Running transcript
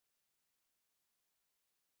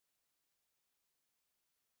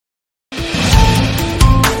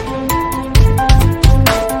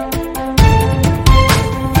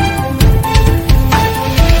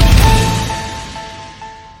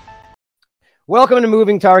Welcome to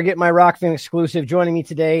Moving Target, my Rockfin exclusive. Joining me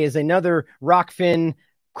today is another Rockfin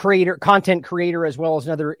creator, content creator, as well as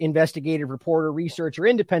another investigative reporter, researcher,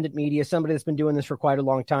 independent media, somebody that's been doing this for quite a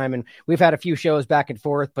long time. And we've had a few shows back and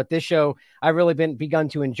forth, but this show I've really begun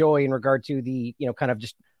to enjoy in regard to the, kind of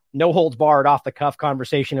just no holds barred, off the cuff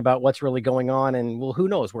conversation about what's really going on. And well, who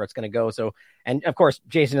knows where it's going to go. So, and of course,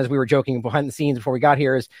 Jason, as we were joking behind the scenes before we got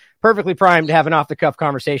here, is perfectly primed to have an off the cuff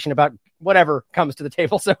conversation about whatever comes to the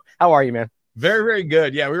table. So how are you, man? Very, very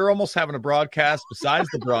good. Yeah, we were almost having a broadcast besides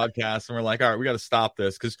the broadcast, and we're like, all right, we got to stop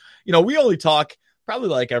this because, we only talk probably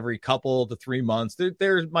like every couple to 3 months.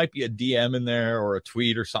 There might be a DM in there or a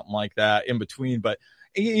tweet or something like that in between, but,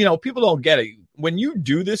 people don't get it. When you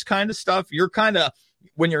do this kind of stuff, you're kind of,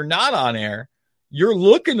 when you're not on air, you're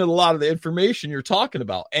looking at a lot of the information you're talking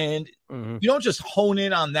about, and you don't just hone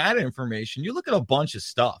in on that information. You look at a bunch of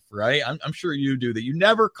stuff, right? I'm sure you do that you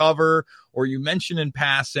never cover or you mention in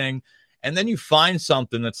passing. And then you find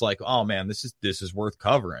something that's like, oh man, this is worth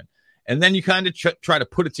covering. And then you kind of try to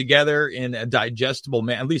put it together in a digestible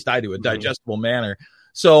manner. At least I do, a digestible manner.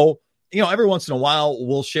 So, every once in a while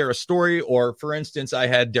we'll share a story, or for instance, I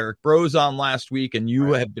had Derek Bros on last week, and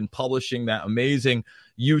you have been publishing that amazing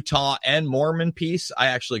Utah and Mormon piece. I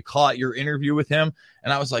actually caught your interview with him,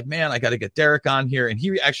 and I was like, man, I got to get Derek on here. And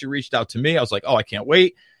he actually reached out to me. I was like, oh, I can't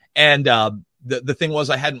wait. And, the thing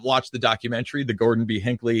was, I hadn't watched the documentary, the Gordon B.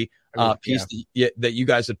 Hinckley piece that you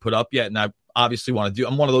guys had put up yet. And I obviously want to do,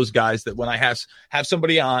 I'm one of those guys that when I have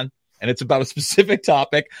somebody on and it's about a specific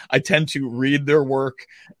topic, I tend to read their work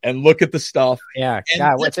and look at the stuff. Yeah.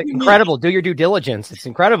 God, it's incredible. Do your due diligence. It's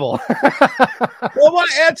incredible. Well, I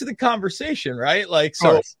want to add to the conversation, right? Like,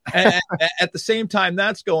 so at the same time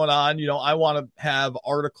that's going on, I want to have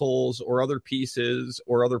articles or other pieces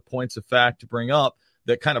or other points of fact to bring up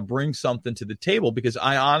that kind of brings something to the table, because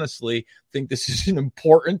I honestly think this is an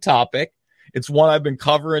important topic. It's one I've been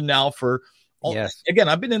covering now for, again,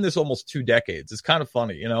 I've been in this almost 2 decades. It's kind of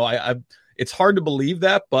funny. It's hard to believe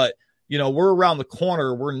that, but we're around the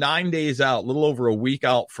corner. We're 9 days out, a little over a week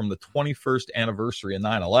out from the 21st anniversary of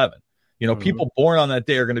 9/11. People born on that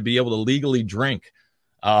day are going to be able to legally drink.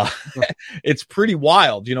 It's pretty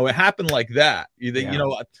wild. It happened like that.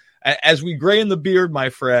 As we gray in the beard,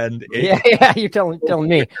 my friend. You're telling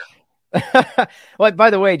me. Well,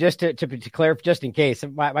 by the way, just to clarify, just in case,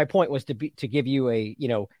 my point was to give you a,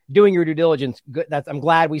 doing your due diligence. Good. I'm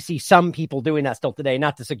glad we see some people doing that still today.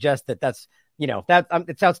 Not to suggest that's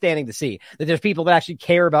it's outstanding to see that there's people that actually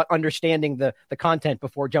care about understanding the content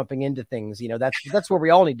before jumping into things. That's where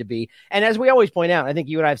we all need to be. And as we always point out, I think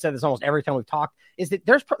you and I have said this almost every time we've talked, is that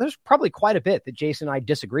there's probably quite a bit that Jason and I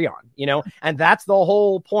disagree on, and that's the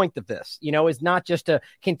whole point of this, is not just to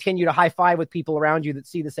continue to high five with people around you that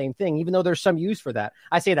see the same thing, even though there's some use for that.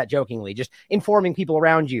 I say that jokingly, just informing people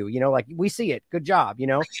around you, like we see it. Good job.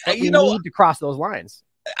 But we need to cross those lines.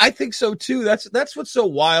 I think so too. That's what's so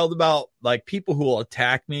wild about like people who will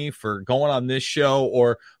attack me for going on this show.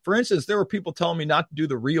 Or for instance, there were people telling me not to do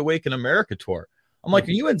the Reawaken America tour. I'm like,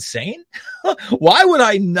 are you insane? Why would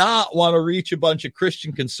I not want to reach a bunch of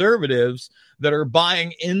Christian conservatives that are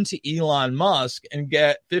buying into Elon Musk and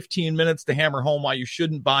get 15 minutes to hammer home why you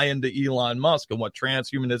shouldn't buy into Elon Musk and what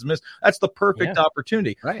transhumanism is? That's the perfect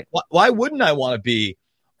opportunity. Right. Why wouldn't I want to be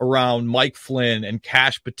around Mike Flynn and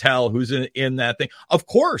Kash Patel, who's in that thing? Of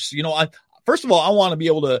course, first of all, I want to be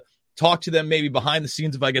able to talk to them maybe behind the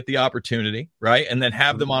scenes if I get the opportunity, right? And then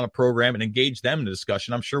have them on a program and engage them in a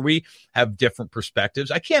discussion. I'm sure we have different perspectives.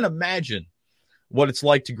 I can't imagine what it's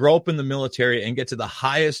like to grow up in the military and get to the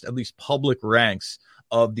highest, at least public ranks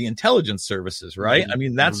of the intelligence services, right? I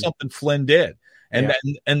mean, that's something Flynn did. And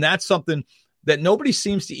that's something that nobody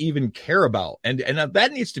seems to even care about. And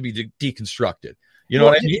that needs to be deconstructed. You know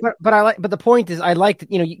what I mean? But the point is, I like,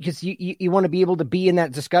 because you want to be able to be in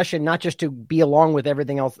that discussion, not just to be along with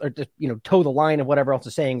everything else or to, toe the line of whatever else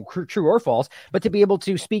is saying, true or false, but to be able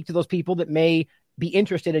to speak to those people that may be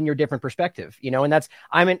interested in your different perspective, and that's,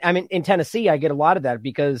 I'm in Tennessee. I get a lot of that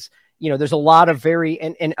because, there's a lot of very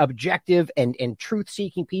and objective and truth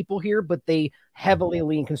seeking people here, but they heavily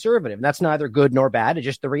lean conservative. And that's neither good nor bad. It's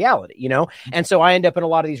just the reality, And so I end up in a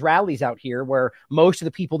lot of these rallies out here where most of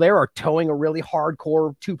the people there are towing a really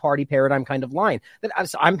hardcore two-party paradigm kind of line. That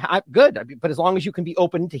I'm good, but as long as you can be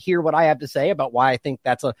open to hear what I have to say about why I think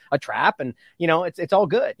that's a trap, and it's all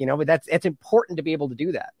good, but it's important to be able to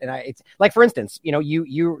do that. And it's like, for instance,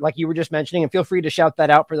 you like you were just mentioning, and feel free to shout that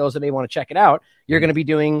out for those that may want to check it out. You're going to be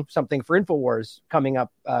doing something for InfoWars coming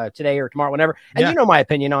up today or tomorrow, whenever. And my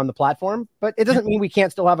opinion on the platform, but it doesn't mean we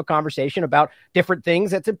can't still have a conversation about different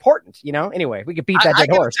things. That's important, Anyway, we could beat that dead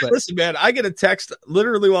horse. Listen, man, I get a text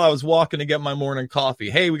literally while I was walking to get my morning coffee.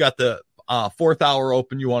 Hey, we got the 4th hour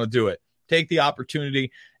open, you want to do it. Take the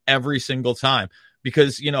opportunity every single time,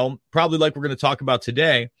 because, you know, probably like we're going to talk about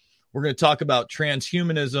today, we're going to talk about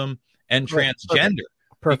transhumanism and transgender.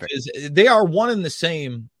 Perfect. Because they are one and the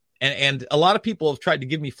same. And a lot of people have tried to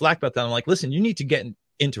give me flack about that. I'm like, listen, you need to get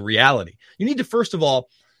into reality. You need to, first of all,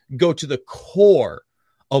 go to the core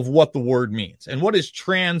of what the word means. And what does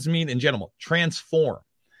trans mean in general? Transform.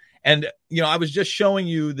 And, you know, I was just showing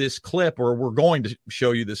you this clip, or we're going to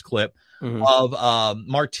show you this clip of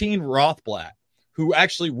Martine Rothblatt, who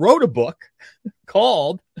actually wrote a book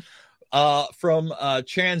called From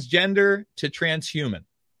Transgender to Transhuman.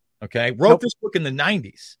 Okay. Wrote this book in the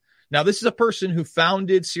 90s. Now, this is a person who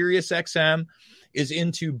founded SiriusXM, is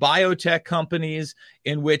into biotech companies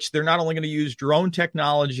in which they're not only going to use drone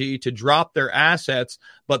technology to drop their assets,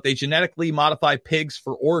 but they genetically modify pigs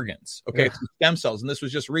for organs, okay, through stem cells. And this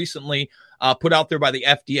was just recently put out there by the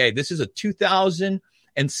FDA. This is a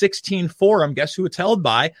 2016 forum. Guess who it's held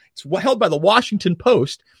by? It's held by the Washington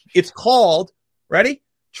Post. It's called, ready?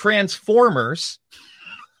 Transformers.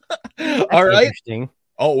 All right. Interesting.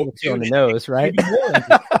 Oh, on the nose, right?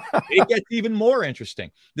 It gets even more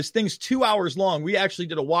interesting. This thing's 2 hours long. We actually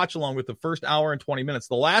did a watch along with the first hour and 20 minutes.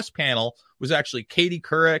 The last panel was actually Katie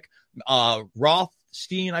Couric,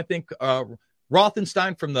 Rothstein, I think,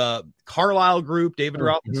 Rothenstein from the Carlyle Group, David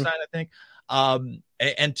Rothenstein, I think,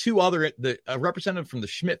 and two other, a representative from the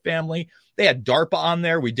Schmidt family. They had DARPA on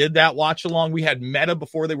there. We did that watch along. We had Meta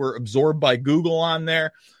before they were absorbed by Google on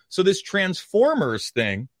there. So this Transformers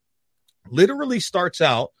thing literally starts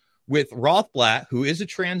out with Rothblatt, who is a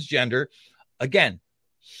transgender, again,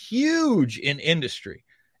 huge in industry.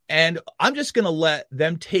 And I'm just going to let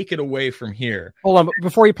them take it away from here. Hold on,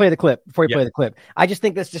 before you play the clip, I just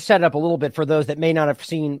think this to set it up a little bit for those that may not have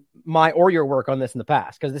seen my or your work on this in the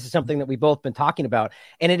past, because this is something that we've both been talking about.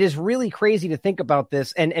 And it is really crazy to think about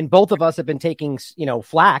this. And both of us have been taking,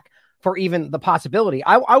 flack for even the possibility.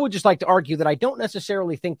 I would just like to argue that I don't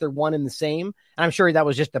necessarily think they're one and the same. And I'm sure that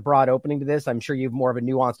was just a broad opening to this. I'm sure you have more of a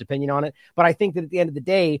nuanced opinion on it. But I think that at the end of the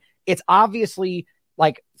day, it's obviously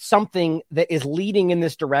like something that is leading in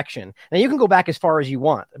this direction. Now, you can go back as far as you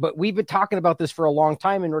want, but we've been talking about this for a long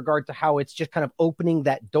time in regard to how it's just kind of opening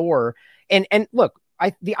that door. And look,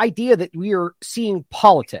 the idea that we are seeing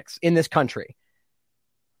politics in this country,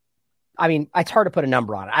 I mean, it's hard to put a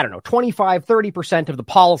number on it. I don't know, 25, 30% of the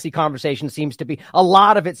policy conversation seems to be, a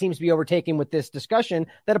lot of it seems to be overtaken with this discussion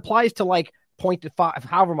that applies to like 0.5,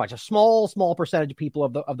 however much, a small percentage of people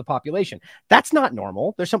of the population. That's not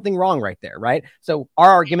normal. There's something wrong right there, right? So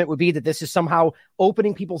our argument would be that this is somehow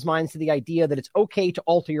opening people's minds to the idea that it's okay to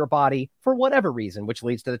alter your body for whatever reason, which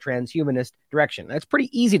leads to the transhumanist direction. That's pretty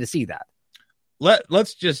easy to see that.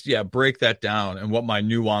 Let's just break that down and what my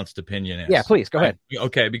nuanced opinion is. Yeah, please go ahead.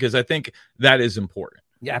 Okay, because I think that is important.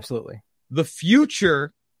 Yeah, absolutely. The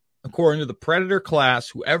future, according to the predator class,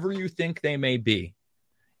 whoever you think they may be,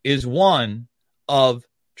 is one of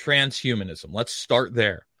transhumanism. Let's start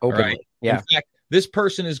there. Openly. Right? Yeah. In fact, this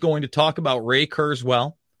person is going to talk about Ray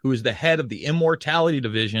Kurzweil, who is the head of the immortality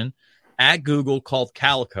division at Google called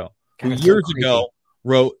Calico, who years ago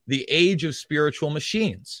wrote The Age of Spiritual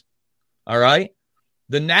Machines. All right.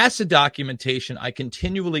 The NASA documentation I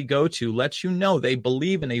continually go to lets you know they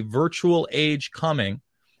believe in a virtual age coming.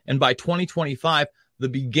 And by 2025, the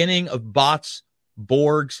beginning of bots,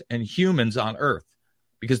 Borgs, and humans on Earth,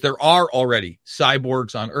 because there are already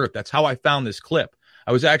cyborgs on Earth. That's how I found this clip.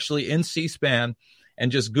 I was actually in C-SPAN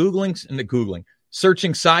and just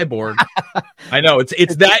searching cyborg. I know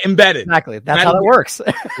it's that embedded. Exactly. That's how it works.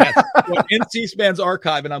 Yes. So in C-SPAN's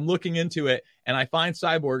archive, and I'm looking into it, and I find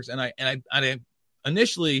cyborgs, and I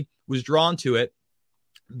initially was drawn to it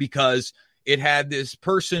because it had this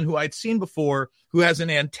person who I'd seen before who has an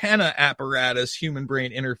antenna apparatus, human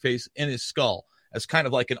brain interface in his skull as kind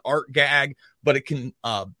of like an art gag, but it can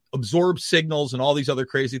absorb signals and all these other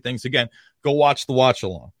crazy things. Again, go watch the watch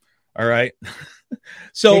along. All right.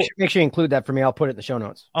 So make sure you include that for me. I'll put it in the show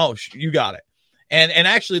notes. Oh, you got it. And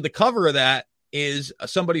actually the cover of that is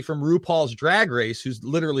somebody from RuPaul's Drag Race who's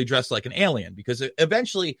literally dressed like an alien, because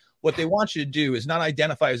eventually what they want you to do is not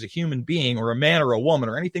identify as a human being or a man or a woman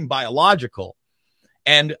or anything biological.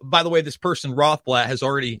 And by the way, this person, Rothblatt, has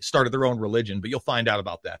already started their own religion, but you'll find out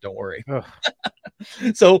about that. Don't worry.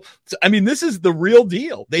 So, I mean, this is the real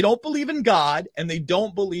deal. They don't believe in God, and they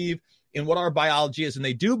don't believe in what our biology is. And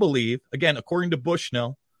they do believe, again, according to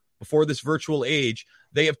Bushnell, before this virtual age,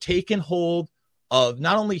 they have taken hold of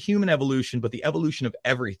not only human evolution, but the evolution of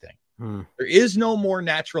everything. There is no more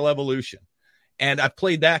natural evolution. And I've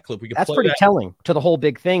played that clip. That's pretty telling to the whole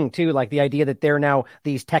big thing too. Like the idea that they're now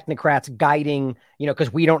these technocrats guiding,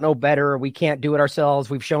 because we don't know better. We can't do it ourselves.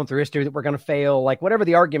 We've shown through history that we're going to fail. Like whatever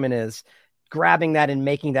the argument is, grabbing that and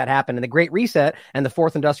making that happen. And the Great Reset and the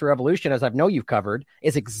Fourth Industrial Revolution, as I know you've covered,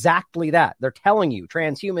 is exactly that. They're telling you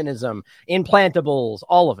transhumanism, implantables,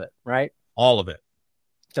 all of it, right? All of it.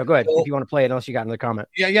 So go ahead if you want to play it, unless you got another comment.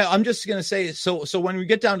 Yeah. I'm just going to say, so when we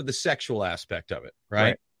get down to the sexual aspect of it,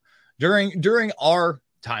 right? During our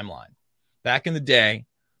timeline, back in the day,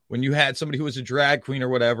 when you had somebody who was a drag queen or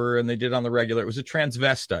whatever, and they did on the regular, it was a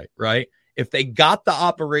transvestite, right? If they got the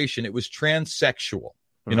operation, it was transsexual.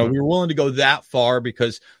 We were willing to go that far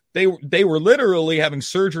because they were literally having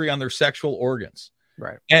surgery on their sexual organs.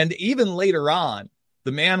 Right. And even later on,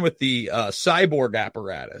 the man with the cyborg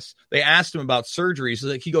apparatus, they asked him about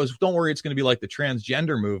surgeries. He goes, don't worry, it's going to be like the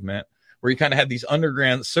transgender movement, where you kind of had these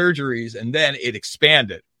underground surgeries and then it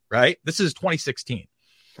expanded. Right. This is 2016.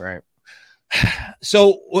 Right.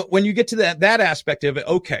 So when you get to that aspect of it,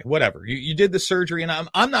 okay, whatever. You did the surgery, and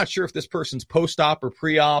I'm not sure if this person's post-op or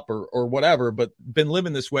pre-op or whatever, but been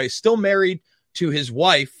living this way, still married to his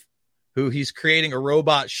wife, who he's creating a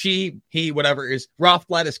robot. He, whatever is,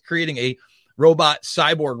 Rothblatt is creating a robot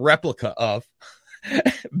cyborg replica of.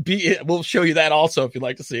 We'll show you that also if you'd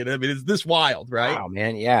like to see it. I mean, it's this wild, right? Wow,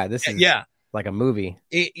 man. Yeah. This is like a movie.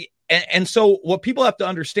 And so what people have to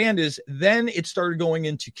understand is then it started going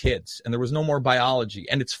into kids, and there was no more biology,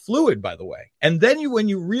 and it's fluid, by the way. And then when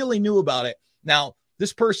you really knew about it, now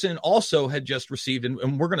this person also had just received,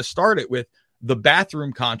 and we're going to start it with the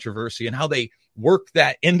bathroom controversy and how they worked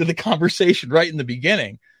that into the conversation right in the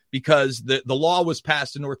beginning, because the law was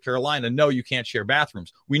passed in North Carolina. No, you can't share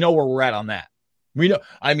bathrooms. We know where we're at on that. We know,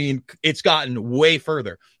 I mean, it's gotten way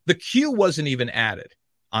further. The Q wasn't even added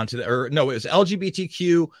onto it was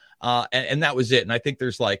LGBTQ. And that was it. And I think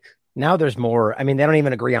there's now there's more. I mean, they don't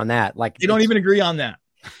even agree on that. They don't even agree on that.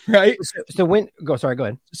 Right. So go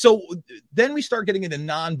ahead. So then we start getting into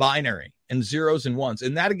non-binary and zeros and ones.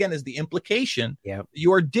 And that again is the implication. Yeah.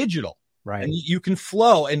 You are digital. Right. And you can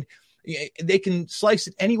flow, and they can slice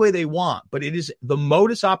it any way they want, but it is the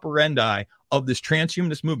modus operandi of this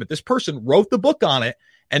transhumanist movement. This person wrote the book on it,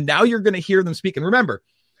 and now you're going to hear them speak. And remember,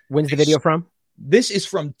 when's the video from? This is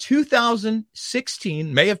from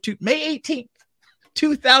 2016, May 18th,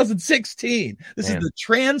 2016. This is the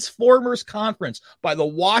Transformers Conference by the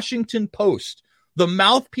Washington Post, the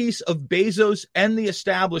mouthpiece of Bezos and the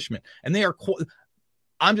establishment. And they are,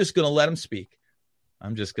 I'm just going to let them speak.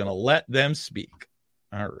 I'm just going to let them speak.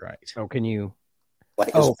 All right. Oh, can you, wait,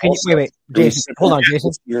 Jason, hold on,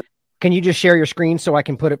 Jason. Can you just share your screen so I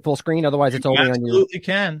can put it full screen? Otherwise it's only on your. Absolutely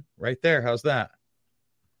can. Right there. How's that?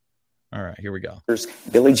 All right, here we go. There's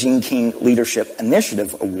Billie Jean King Leadership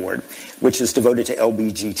Initiative Award, which is devoted to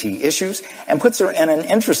LBGT issues, and puts her in an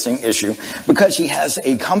interesting issue because she has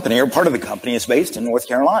a company, or part of the company is based in North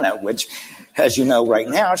Carolina, which, as you know right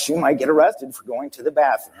now, she might get arrested for going to the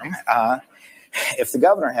bathroom if the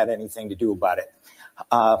governor had anything to do about it.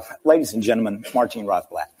 Ladies and gentlemen, Martine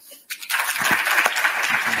Rothblatt.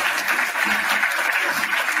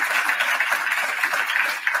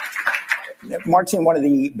 Martine, one of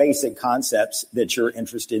the basic concepts that you're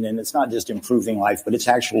interested in, it's not just improving life, but it's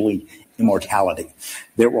actually immortality,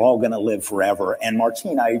 that we're all going to live forever. And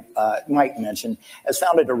Martine, I might mention, has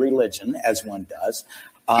founded a religion, as one does,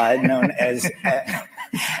 known as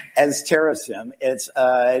Terrasim. It's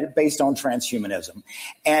based on transhumanism.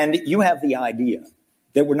 And you have the idea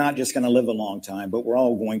that we're not just going to live a long time, but we're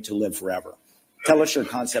all going to live forever. Tell us your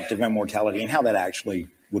concept of immortality and how that actually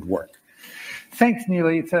would work. Thanks,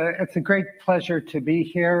 Neely. It's a great pleasure to be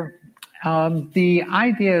here. The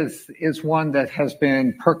idea is one that has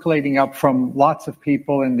been percolating up from lots of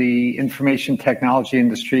people in the information technology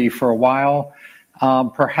industry for a while.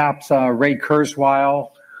 Perhaps Ray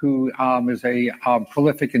Kurzweil, who is a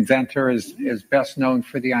prolific inventor, is best known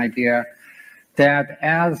for the idea that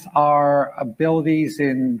as our abilities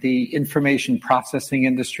in the information processing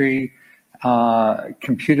industry,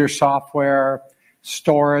 computer software,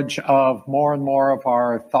 storage of more and more of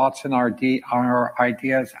our thoughts and our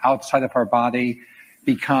ideas outside of our body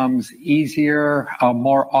becomes easier,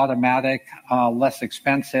 more automatic, less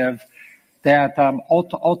expensive, that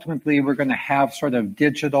ultimately we're going to have sort of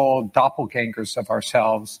digital doppelgangers of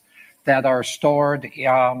ourselves that are stored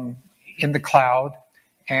in the cloud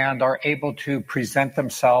and are able to present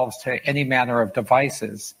themselves to any manner of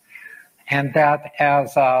devices. And that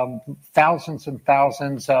as thousands and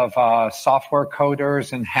thousands of software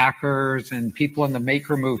coders and hackers and people in the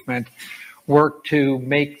maker movement work to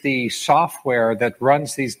make the software that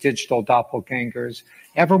runs these digital doppelgangers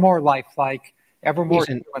ever more lifelike, ever more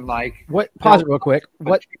human-like. Pause it real quick.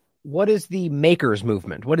 What is the makers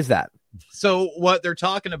movement? What is that? So what they're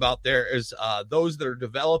talking about there is those that are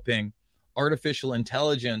developing artificial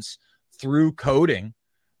intelligence through coding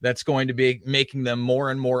that's going to be making them more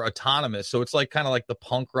and more autonomous. So it's like kind of like the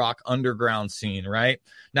punk rock underground scene, right?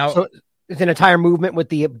 Now, so it's an entire movement with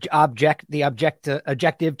the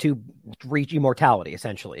objective to reach immortality,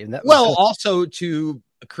 essentially. And also to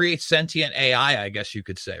create sentient AI, I guess you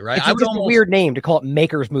could say, right? It's just a weird name to call it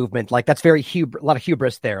makers movement. Like that's very a lot of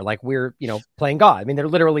hubris there. Like we're, playing God. I mean, they're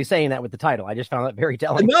literally saying that with the title. I just found that very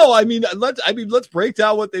telling. No, let's break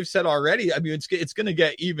down what they've said already. I mean, it's going to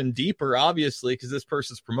get even deeper, obviously, because this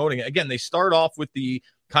person's promoting it. Again, they start off with the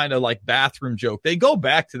kind of like bathroom joke. They go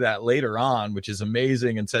back to that later on, which is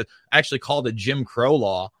amazing, and actually called it Jim Crow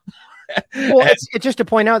law. Well, it's just to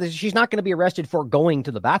point out that she's not going to be arrested for going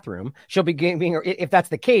to the bathroom. She'll be being, if that's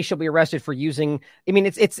the case, she'll be arrested for using. I mean,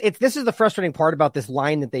 it's this is the frustrating part about this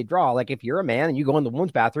line that they draw. Like, if you're a man and you go in the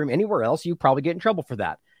woman's bathroom anywhere else, you probably get in trouble for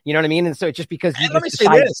that. You know what I mean? And so it's just because you let me say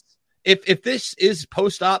this. If this is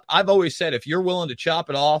post-op, I've always said, if you're willing to chop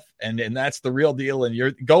it off and that's the real deal, and you're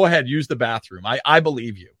go ahead, use the bathroom. I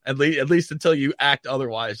believe you at least until you act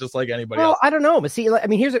otherwise, just like anybody else. Well, I don't know, but see, I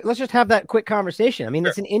mean, let's just have that quick conversation. I mean,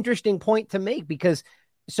 It's an interesting point to make because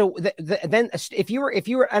so then if you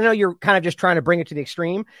were, I know you're kind of just trying to bring it to the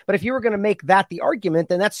extreme, but if you were going to make that the argument,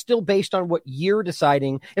 then that's still based on what you're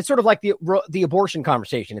deciding. It's sort of like the abortion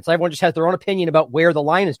conversation. It's like everyone just has their own opinion about where the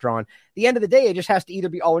line is drawn. At the end of the day, it just has to either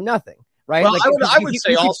be all or nothing, right? Well, like, I would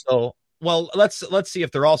say also. Well, let's see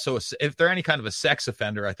if they're any kind of a sex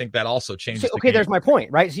offender. I think that also changes. Okay, there's my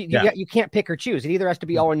point, right? So you can't pick or choose. It either has to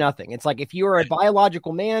be all or nothing. It's like if you are a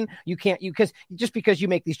biological man, you can't because you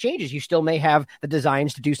make these changes, you still may have the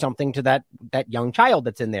designs to do something to that young child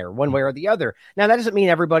that's in there, one way or the other. Now that doesn't mean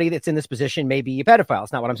everybody that's in this position may be a pedophile.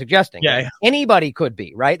 It's not what I'm suggesting. Yeah. Anybody could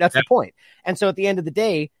be, right? That's the point. And so at the end of the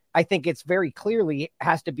day, I think it's very clearly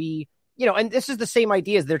has to be. And this is the same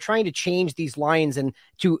idea as they're trying to change these lines and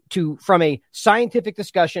to from a scientific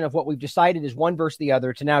discussion of what we've decided is one versus the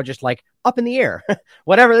other to now just like up in the air,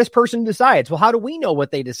 whatever this person decides. Well, how do we know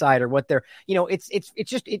what they decide or what they're,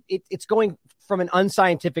 it's going from an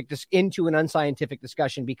unscientific into an unscientific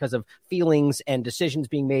discussion because of feelings and decisions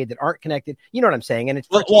being made that aren't connected. You know what I'm saying? And it's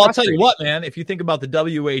well, I'll tell you what, man, if you think about the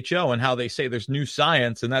WHO and how they say there's new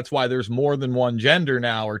science and that's why there's more than one gender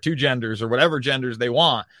now or two genders or whatever genders they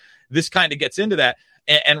want. This kind of gets into that.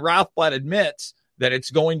 And Ralph Blatt admits that it's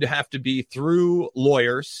going to have to be through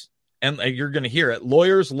lawyers, and you're going to hear it,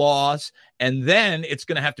 lawyers, laws, and then it's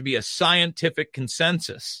going to have to be a scientific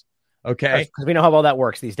consensus. Okay. Because we know how well that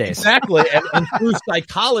works these days. Exactly. and through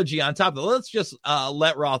psychology on top of it. Let's just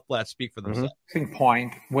let Ralph Blatt speak for themselves.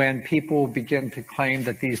 Point when people begin to claim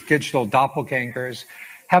that these digital doppelgangers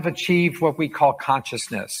have achieved what we call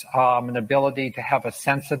consciousness, an ability to have a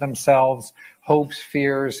sense of themselves, hopes,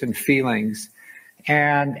 fears, and feelings.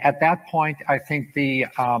 And at that point, I think the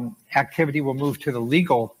activity will move to the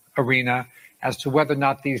legal arena as to whether or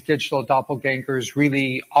not these digital doppelgangers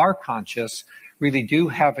really are conscious, really do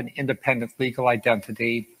have an independent legal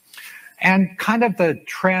identity. And kind of the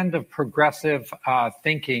trend of progressive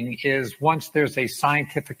thinking is once there's a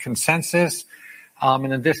scientific consensus,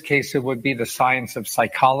 and in this case, it would be the science of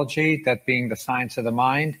psychology, that being the science of the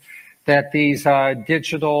mind, that these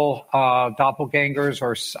digital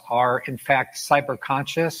doppelgangers are in fact cyber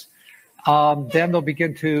conscious. Then they'll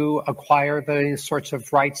begin to acquire the sorts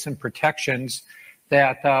of rights and protections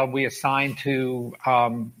that we assign to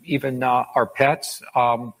even our pets,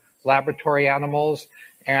 laboratory animals,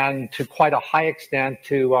 and to quite a high extent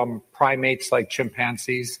to primates like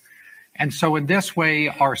chimpanzees. And so in this way,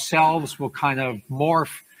 ourselves will kind of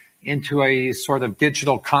morph into a sort of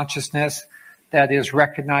digital consciousness that is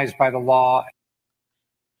recognized by the law.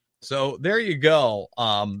 So there you go.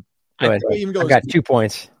 I've got 2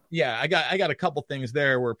 points. Yeah, I got a couple things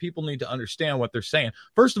there where people need to understand what they're saying.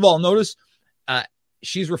 First of all, notice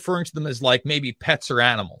she's referring to them as like maybe pets or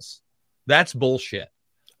animals. That's bullshit.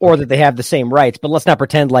 Or that they have the same rights, but let's not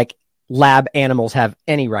pretend like lab animals have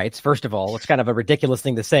any rights. First of all, it's kind of a ridiculous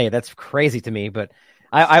thing to say. That's crazy to me, but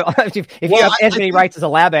if you have as many rights as a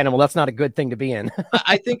lab animal, that's not a good thing to be in.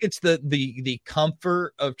 I think it's the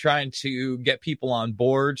comfort of trying to get people on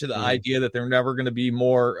board to the idea that they're never going to be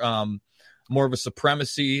more of a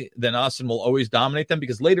supremacy than us and will always dominate them,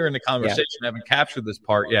 because later in the conversation, I haven't captured this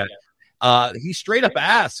part yet. He straight up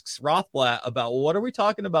asks Rothblatt about, what are we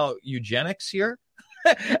talking about, eugenics here?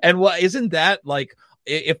 And what isn't that like,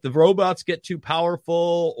 if the robots get too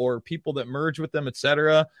powerful or people that merge with them,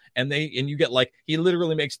 etc., and you get like, he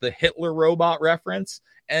literally makes the Hitler robot reference.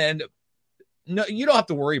 And no, you don't have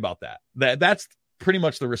to worry about that. That's pretty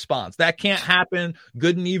much the response. That can't happen.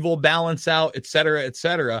 Good and evil balance out, et cetera, et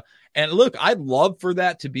cetera. And look, I'd love for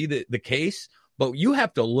that to be the case, but you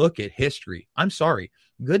have to look at history. I'm sorry.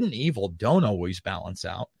 Good and evil don't always balance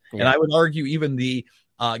out. Yeah. And I would argue even the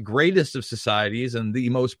greatest of societies and the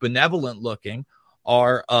most benevolent looking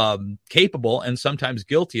are capable and sometimes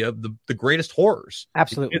guilty of the greatest horrors.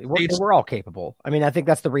 Absolutely. We're all capable. I mean, I think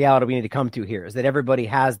that's the reality we need to come to here, is that everybody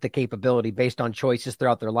has the capability based on choices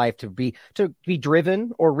throughout their life to be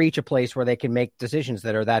driven or reach a place where they can make decisions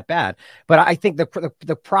that are that bad. But I think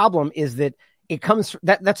the problem is that it comes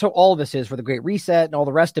that's how all of this is for the Great Reset and all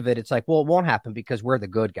the rest of it. It's like, well, it won't happen because we're the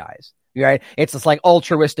good guys. Right. It's this like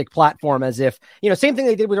altruistic platform, as if, same thing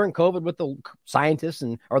they did during COVID with the scientists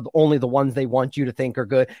or only the ones they want you to think are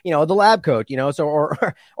good, the lab coat, so,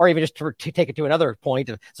 or even just to take it to another point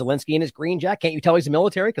of Zelensky and his green jacket. Can't you tell he's a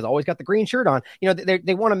military? Because always got the green shirt on.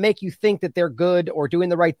 They want to make you think that they're good or doing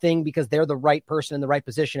the right thing because they're the right person in the right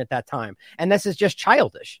position at that time. And this is just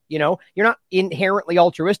childish. You're not inherently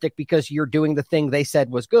altruistic because you're doing the thing they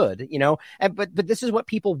said was good, but this is what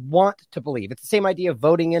people want to believe. It's the same idea of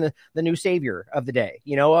voting in the new savior of the day.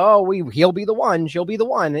 He'll be the one, she'll be the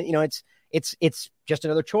one. It's just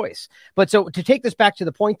another choice. But so to take this back to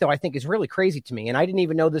the point, though, I think is really crazy to me, and I didn't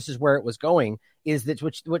even know this is where it was going, is that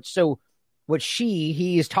what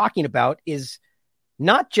he is talking about is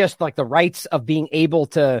not just like the rights of being able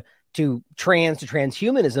to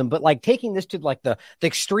transhumanism, but like taking this to like the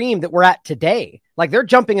extreme that we're at today. Like they're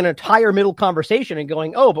jumping an entire middle conversation and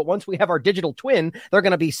going, oh, but once we have our digital twin, they're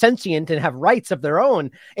going to be sentient and have rights of their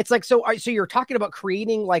own. It's like, so you're talking about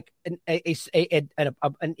creating like an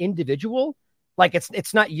individual. Like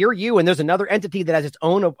it's not you and there's another entity that has its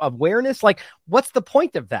own awareness. Like, what's the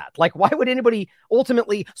point of that? Like, why would anybody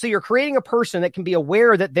ultimately? So you're creating a person that can be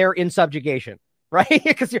aware that they're in subjugation, right?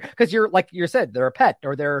 Because you're like you said, they're a pet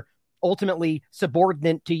or they're ultimately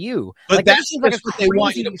subordinate to you. But like, that's what they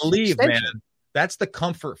want you to believe, extension. Man. That's the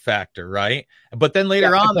comfort factor, right? But then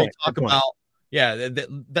later on, they talk about,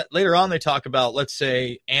 later on they talk about, let's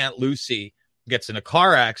say Aunt Lucy gets in a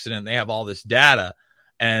car accident. They have all this data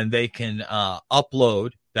and they can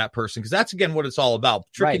upload that person. Because that's, again, what it's all about.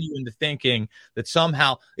 Tricking you into thinking that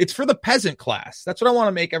somehow it's for the peasant class. That's what I want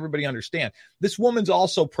to make everybody understand. This woman's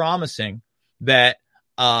also promising that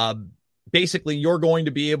basically you're going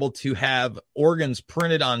to be able to have organs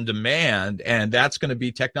printed on demand, and that's going to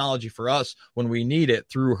be technology for us when we need it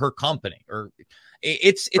through her company. Or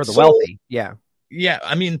it's for the wealthy. Yeah.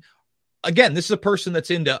 I mean, again, this is a person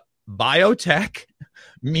that's into biotech,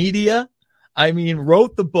 media. I mean,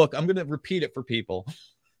 wrote the book. I'm going to repeat it for people.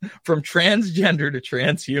 From transgender to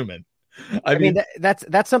transhuman. I mean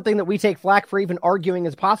that's something that we take flack for even arguing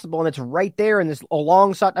as possible, and it's right there in this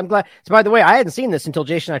alongside. I'm glad. So, by the way, I hadn't seen this until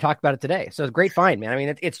Jason and I talked about it today. So it's a great find, man. I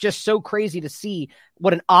mean, it's just so crazy to see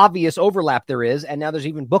what an obvious overlap there is, and now there's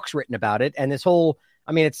even books written about it. And this whole,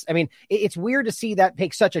 it's weird to see that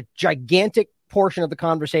take such a gigantic portion of the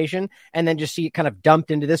conversation and then just see it kind of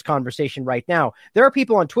dumped into this conversation right now. There are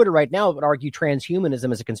people on Twitter right now that would argue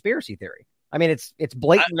transhumanism is a conspiracy theory. I mean, it's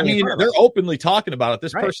blatant. I mean, they're openly talking about it.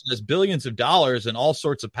 This person has billions of dollars and all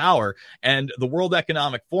sorts of power. And the World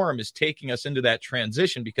Economic Forum is taking us into that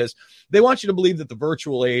transition because they want you to believe that the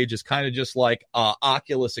virtual age is kind of just like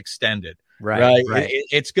Oculus extended. Right.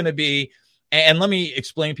 It's going to be. And let me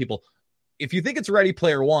explain, people. If you think it's Ready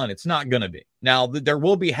Player One, it's not going to be. Now, there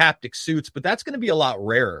will be haptic suits, but that's going to be a lot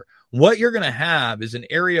rarer. What you're going to have is an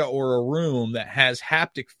area or a room that has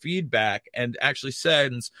haptic feedback and actually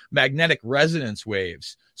sends magnetic resonance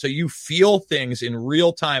waves. So you feel things in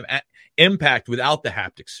real time impact without the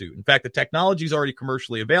haptic suit. In fact, the technology is already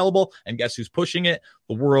commercially available. And guess who's pushing it?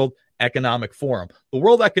 The World Economic Forum. The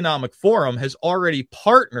World Economic Forum has already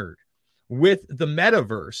partnered with the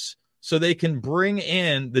metaverse so they can bring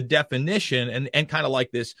in the definition and kind of like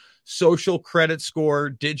this social credit score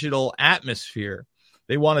digital atmosphere.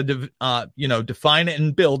 They want to, define it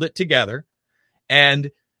and build it together. And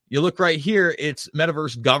you look right here, it's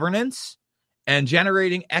metaverse governance and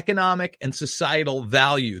generating economic and societal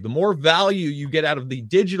value. The more value you get out of the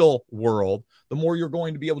digital world, the more you're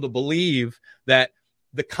going to be able to believe that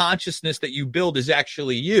the consciousness that you build is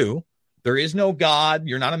actually you. There is no God.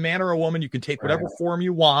 You're not a man or a woman. You can take whatever form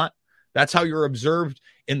you want. That's how you're observed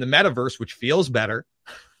in the metaverse, which feels better,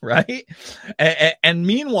 right? And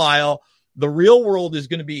meanwhile, the real world is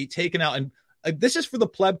going to be taken out. And this is for the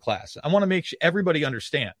pleb class. I want to make sure everybody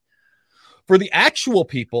understand. For the actual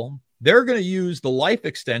people, they're going to use the life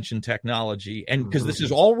extension technology, and because this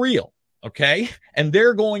is all real, okay? And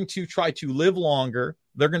they're going to try to live longer.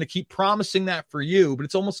 They're going to keep promising that for you, but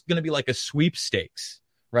it's almost going to be like a sweepstakes,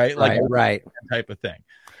 right? Like right. Type of thing.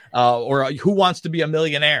 Or who wants to be a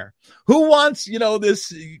millionaire? Who wants,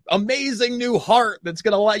 this amazing new heart that's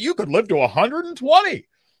going to let you could live to 120.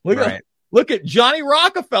 Look at Johnny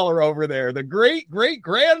Rockefeller over there, the great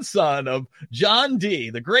grandson of John D,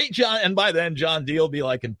 the great John. And by then, John D will be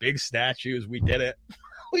like in big statues. We did it.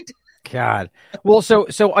 We did. God. Well, so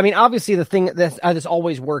I mean, obviously, the thing that this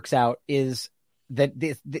always works out is that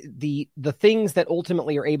the things that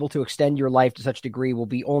ultimately are able to extend your life to such a degree will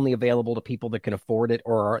be only available to people that can afford it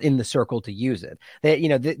or are in the circle to use it.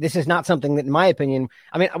 That, this is not something that, in my opinion,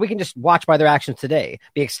 I mean, we can just watch by their actions today,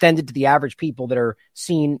 be extended to the average people that are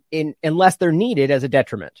seen in, unless they're needed, as a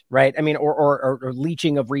detriment, right? I mean, or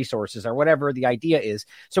leeching of resources or whatever the idea is.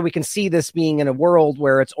 So we can see this being in a world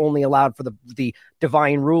where it's only allowed for the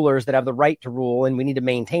divine rulers that have the right to rule, and we need to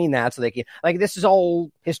maintain that so they can, like, this is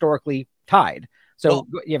all historically tied. So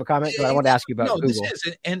you have a comment? I want to ask you about Google. This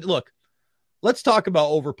is, and look, let's talk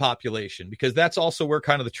about overpopulation, because that's also where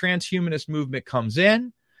kind of the transhumanist movement comes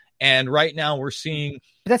in. And right now we're seeing...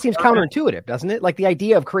 But that seems counterintuitive, doesn't it? Like the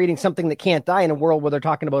idea of creating something that can't die in a world where they're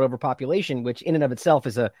talking about overpopulation, which in and of itself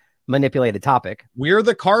is a manipulated topic. We're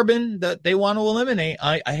the carbon that they want to eliminate.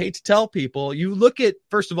 I hate to tell people. You look at,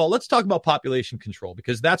 first of all, let's talk about population control,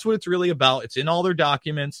 because that's what it's really about. It's in all their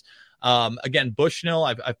documents. Again, Bushnell,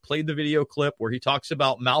 I've played the video clip where he talks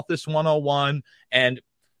about Malthus 101, and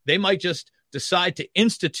they might just decide to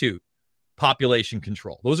institute population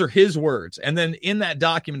control. Those are his words. And then in that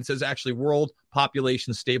document, it says actually world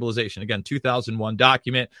population stabilization. Again, 2001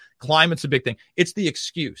 document. Climate's a big thing. It's the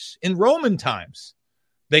excuse. In Roman times,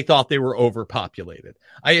 they thought they were overpopulated.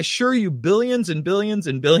 I assure you, billions and billions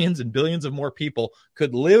and billions and billions of more people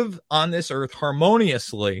could live on this earth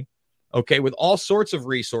harmoniously, okay, with all sorts of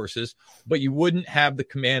resources, but you wouldn't have the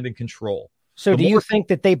command and control. So do you think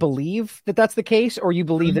that they believe that that's the case, or you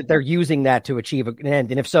believe that they're using that to achieve an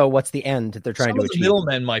end? And if so, what's the end that they're trying to achieve? Some of the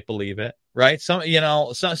middlemen might believe it, right? Some of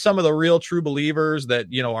the real true believers that,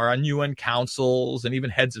 are on UN councils and even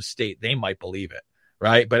heads of state, they might believe it,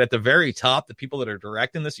 right? But at the very top, the people that are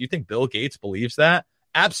directing this, you think Bill Gates believes that?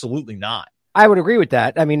 Absolutely not. I would agree with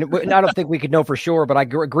that. I mean, I don't think we could know for sure, but I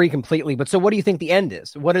agree completely. But so what do you think the end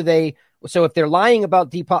is? What are they? So if they're lying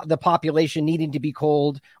about the population needing to be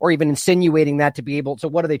culled, or even insinuating that to be able, so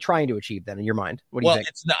what are they trying to achieve then in your mind? What do you think?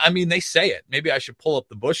 It's not, I mean, they say it. Maybe I should pull up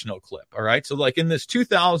the Bushnell clip. All right. So like in this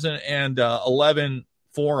 2011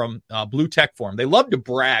 forum, Blue Tech Forum, they love to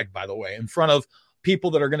brag, by the way, in front of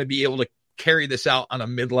people that are going to be able to carry this out on a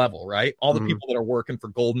mid-level, right? All the people that are working for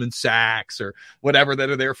Goldman Sachs or whatever, that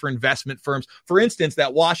are there for investment firms. For instance,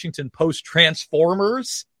 that Washington Post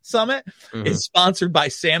Transformers Summit is sponsored by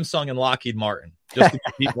Samsung and Lockheed Martin. Just to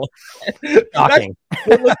get people. That's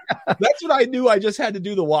what I knew. I just had to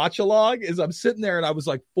do the watch-along. Is I'm sitting there and I was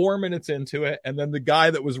like 4 minutes into it, and then the guy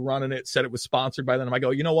that was running it said it was sponsored by them. I go,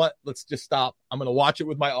 you know what? Let's just stop. I'm going to watch it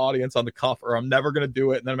with my audience on the cuff, or I'm never going to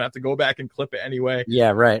do it, and then I'm going to have to go back and clip it anyway. Yeah,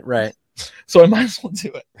 right. So I might as well do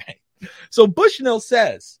it, right? So Bushnell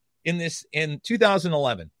says in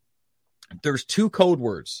 2011, there's two code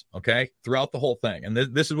words, okay, throughout the whole thing. And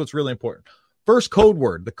this is what's really important. First code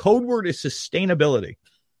word. The code word is sustainability.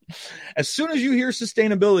 As soon as you hear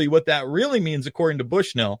sustainability, what that really means, according to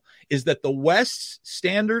Bushnell, is that the West's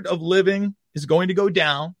standard of living is going to go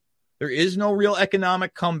down. There is no real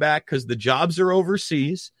economic comeback because the jobs are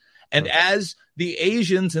overseas. And as the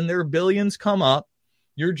Asians and their billions come up,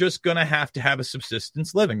 you're just going to have a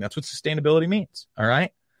subsistence living. That's what sustainability means. All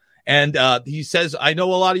right. And he says, I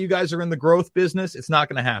know a lot of you guys are in the growth business. It's not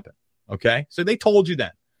going to happen. Okay. So they told you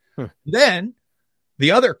then. Then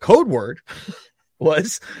the other code word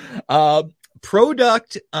was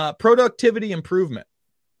productivity improvement.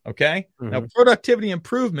 Okay. Now, productivity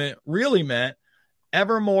improvement really meant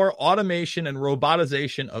ever more automation and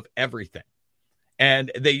robotization of everything.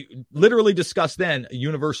 And they literally discussed then a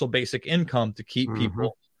universal basic income to keep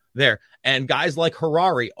people there. And guys like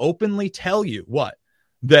Harari openly tell you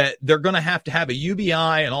that they're going to have a UBI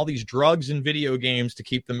and all these drugs and video games to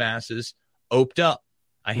keep the masses oped up.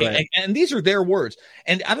 And these are their words.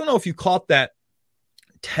 And I don't know if you caught that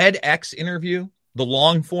TEDx interview, the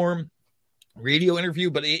long form radio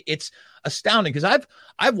interview, but it's astounding because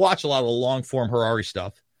I've watched a lot of the long form Harari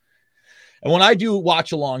stuff. And when I do watch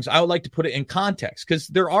alongs, I would like to put it in context because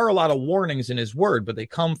there are a lot of warnings in his word, but they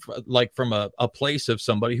come from a place of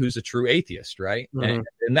somebody who's a true atheist, right? And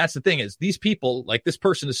that's the thing is these people, like this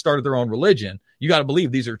person has started their own religion. You got to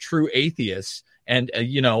believe these are true atheists, and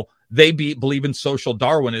they believe in social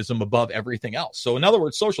Darwinism above everything else. So in other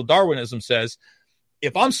words, social Darwinism says,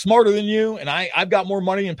 if I'm smarter than you and I've got more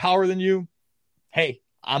money and power than you, hey,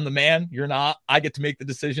 I'm the man. You're not. I get to make the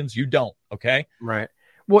decisions. You don't. Okay. Right.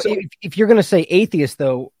 Well, if you're going to say atheist,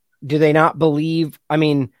 though, do they not believe? I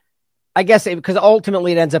mean, I guess because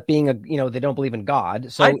ultimately it ends up being they don't believe in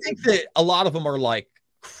God. So I think that a lot of them are like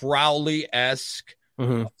Crowley-esque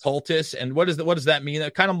occultists. And what does that mean?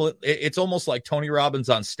 It's almost like Tony Robbins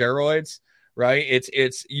on steroids, right?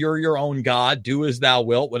 It's you're your own God, do as thou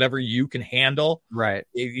wilt, whatever you can handle. Right.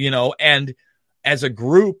 And as a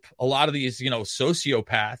group, a lot of these,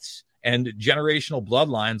 sociopaths and generational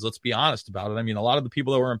bloodlines, let's be honest about it. I mean, a lot of the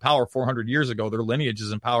people that were in power 400 years ago, their lineage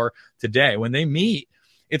is in power today. When they meet,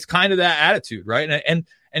 it's kind of that attitude, right? And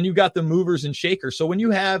you got the movers and shakers. So when you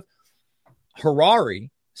have Harari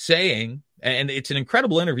saying, and it's an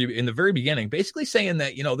incredible interview in the very beginning, basically saying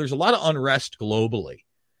that, there's a lot of unrest globally.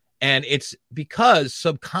 And it's because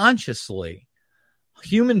subconsciously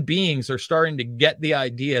human beings are starting to get the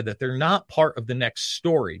idea that they're not part of the next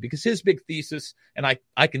story, because his big thesis, and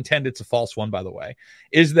I contend it's a false one, by the way,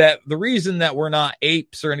 is that the reason that we're not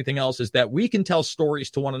apes or anything else is that we can tell stories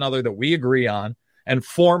to one another that we agree on and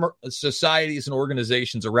form societies and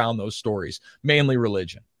organizations around those stories, mainly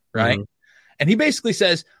religion, right? Mm-hmm. And he basically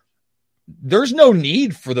says there's no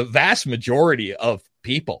need for the vast majority of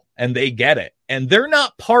people, and they get it. And they're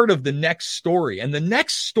not part of the next story. And the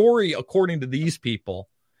next story, according to these people,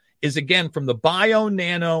 is, again, from the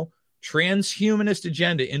bio-nano transhumanist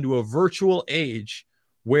agenda into a virtual age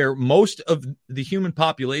where most of the human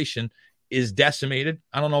population is decimated.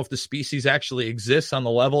 I don't know if the species actually exists on the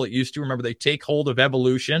level it used to. Remember, they take hold of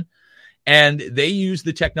evolution and they use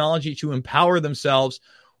the technology to empower themselves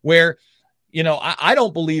where, I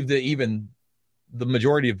don't believe that even the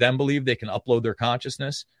majority of them believe they can upload their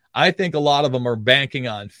consciousness. I think a lot of them are banking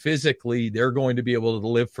on physically they're going to be able to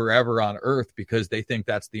live forever on Earth because they think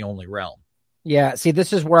that's the only realm. Yeah. See,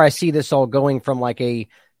 this is where I see this all going from like a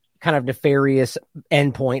kind of nefarious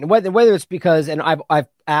endpoint, whether it's because, and I've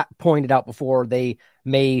pointed out before, they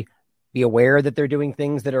may be aware that they're doing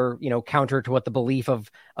things that are, counter to what the belief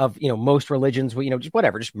of most religions,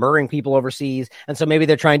 just murdering people overseas. And so maybe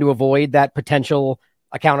they're trying to avoid that potential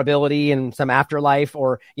accountability in some afterlife,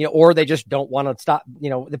 or they just don't want to stop.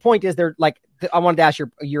 The point is they're like, I wanted to ask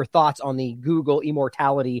your thoughts on the Google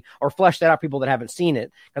immortality, or flesh that out, people that haven't seen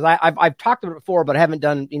it. Because I've talked about it before, but I haven't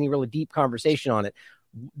done any really deep conversation on it,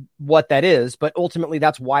 what that is. But ultimately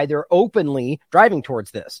that's why they're openly driving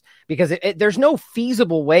towards this, because there's no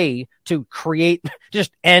feasible way to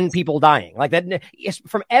just end people dying like that.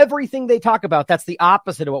 From everything they talk about, that's the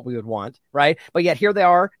opposite of what we would want. Right. But yet here they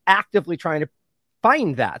are actively trying to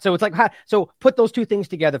find that. So it's like, so put those two things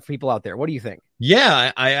together for people out there. What do you think?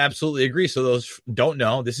 Yeah, I absolutely agree. So those don't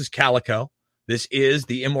know, this is Calico. This is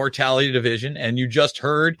the Immortality Division. And you just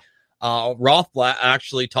heard Rothblatt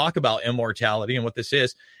actually talk about immortality and what this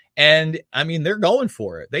is. And I mean, they're going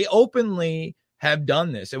for it. They openly have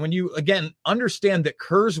done this. And when you, again, understand that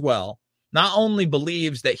Kurzweil not only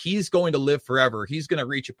believes that he's going to live forever, he's going to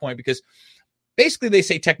reach a point, because basically they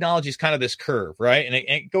say technology is kind of this curve, right? And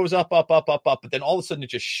it goes up, but then all of a sudden it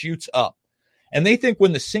just shoots up. And they think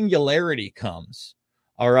when the singularity comes,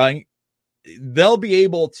 all right, they'll be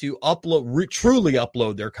able to truly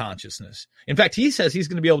upload their consciousness. In fact, he says he's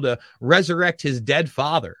going to be able to resurrect his dead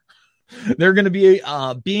father. They're going to be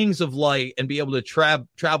beings of light and be able to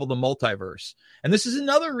travel the multiverse. And this is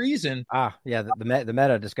another reason. The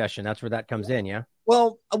meta discussion. That's where that comes in. Yeah.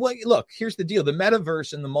 Well, look, here's the deal. The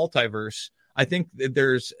metaverse and the multiverse, I think that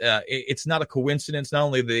there's it's not a coincidence. Not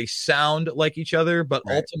only do they sound like each other, but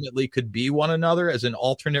ultimately could be one another as in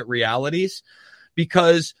alternate realities,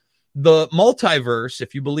 because the multiverse,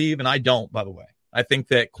 if you believe, and I don't, by the way, I think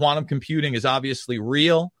that quantum computing is obviously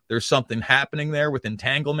real. There's something happening there with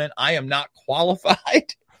entanglement. I am not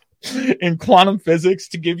qualified in quantum physics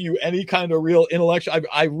to give you any kind of real intellectual.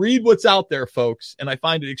 I read what's out there, folks, and I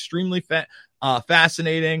find it extremely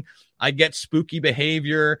fascinating. I get spooky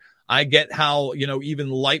behavior. I get how, even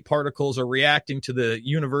light particles are reacting to the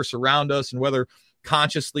universe around us, and whether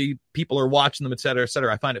consciously people are watching them, et cetera, et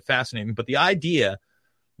cetera. I find it fascinating. But the idea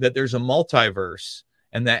that there's a multiverse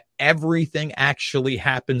and that everything actually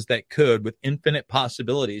happens that could, with infinite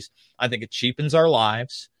possibilities, I think it cheapens our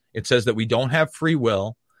lives. It says that we don't have free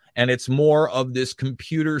will. And it's more of this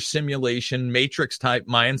computer simulation matrix type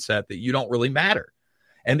mindset that you don't really matter.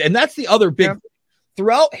 And that's the other big thing.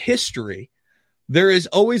 Throughout history, there has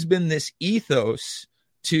always been this ethos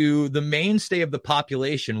to the mainstay of the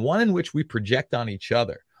population, one in which we project on each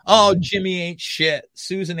other. Oh, Jimmy ain't shit.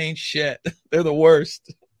 Susan ain't shit. They're the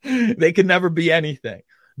worst. They can never be anything.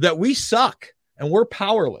 That we suck and we're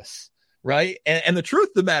powerless, right? And the truth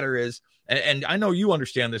of the matter is, and I know you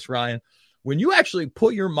understand this, Ryan, when you actually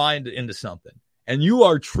put your mind into something and you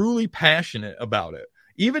are truly passionate about it,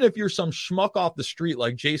 even if you're some schmuck off the street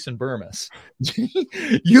like Jason Bermas,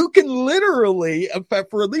 you can literally,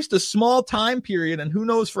 for at least a small time period, and who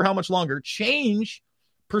knows for how much longer, change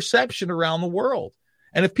perception around the world.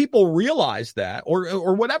 And if people realize that,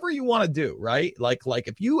 or whatever you want to do, right? Like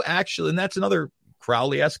if you actually, and that's another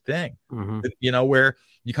Crowley-esque thing, where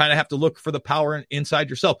you kind of have to look for the power inside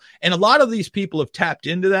yourself. And a lot of these people have tapped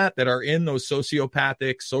into that are in those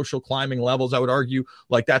sociopathic social climbing levels. I would argue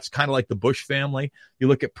like that's kind of like the Bush family. You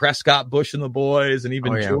look at Prescott Bush and the boys, and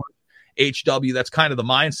even George H.W. That's kind of the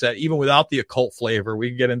mindset, even without the occult flavor. We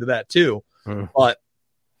can get into that too. But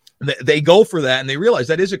they go for that, and they realize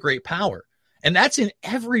that is a great power. And that's in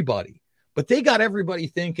everybody. But they got everybody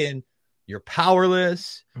thinking you're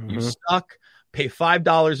powerless, you suck. Pay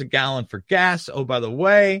 $5 a gallon for gas. Oh, by the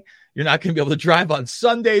way, you're not going to be able to drive on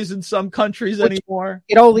Sundays in some countries anymore.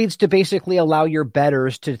 It all leads to basically allow your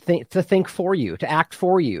betters to think for you, to act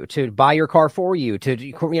for you, to buy your car for you,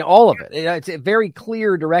 to all of it. It's a very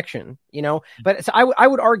clear direction, But so I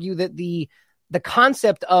would argue that the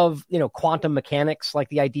concept of quantum mechanics, like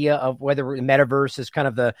the idea of whether the metaverse is kind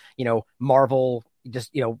of the Marvel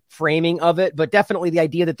just framing of it, but definitely the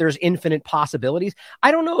idea that there's infinite possibilities.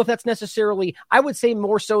 I don't know if that's necessarily, I would say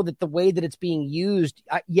more so that the way that it's being used,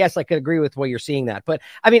 yes, I could agree with the way you're seeing that, but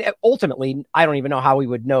I mean, ultimately, I don't even know how we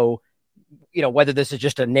would know whether this is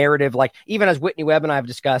just a narrative, like even as Whitney Webb and I have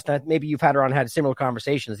discussed, maybe you've had similar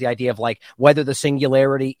conversations, the idea of like whether the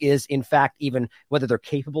singularity is in fact even whether they're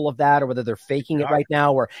capable of that or whether they're faking it right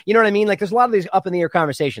now, or you know what I mean? Like there's a lot of these up in the air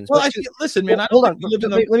conversations. Well, listen, man, hold on.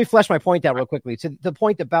 Let me flesh my point out real quickly. To the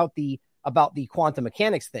point about the quantum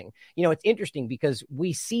mechanics thing, it's interesting because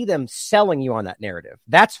we see them selling you on that narrative.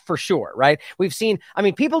 That's for sure, right? We've seen,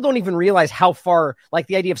 people don't even realize how far, like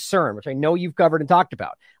the idea of CERN, which I know you've covered and talked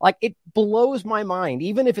about, like it blows my mind,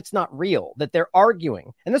 even if it's not real, that they're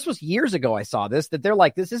arguing. And this was years ago I saw this, that they're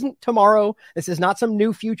like, this isn't tomorrow. This is not some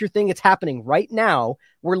new future thing. It's happening right now.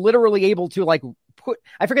 We're literally able to like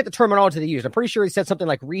I forget the terminology they used. I'm pretty sure he said something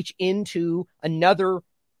like reach into another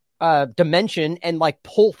dimension and like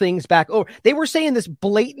pull things back over. They were saying this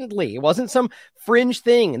blatantly. It wasn't some fringe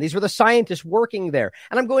thing. And these were the scientists working there.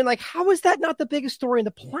 And I'm going like, how is that not the biggest story on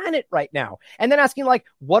the planet right now? And then asking like,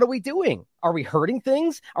 what are we doing? Are we hurting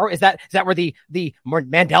things? Or is that where the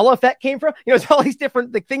Mandela effect came from? It's all these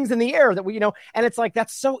different things in the air that we, and it's like,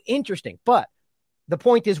 that's so interesting. But the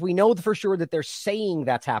point is, we know for sure that they're saying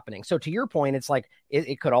that's happening. So to your point, it's like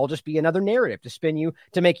it could all just be another narrative to spin you,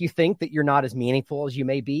 to make you think that you're not as meaningful as you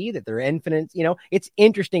may be, that they're infinite. It's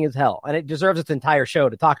interesting as hell, and it deserves its entire show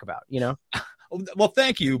to talk about. Well,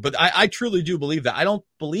 thank you, but I truly do believe that. I don't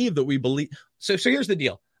believe that we believe. So here's the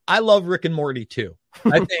deal. I love Rick and Morty too.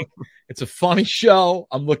 I think it's a funny show.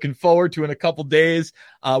 I'm looking forward to in a couple days.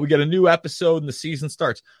 We get a new episode and the season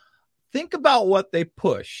starts. Think about what they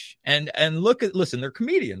push and listen, they're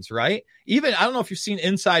comedians, right? Even, I don't know if you've seen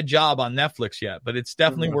Inside Job on Netflix yet, but it's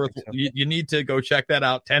definitely worth, you need to go check that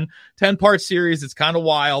out. 10-part series. It's kind of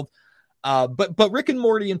wild. But Rick and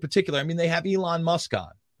Morty in particular, they have Elon Musk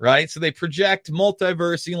on, right? So they project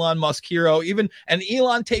multiverse Elon Musk hero, and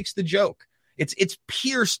Elon takes the joke. It's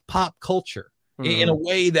pierced pop culture in a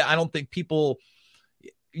way that I don't think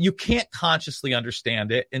you can't consciously understand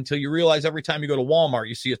it until you realize every time you go to Walmart,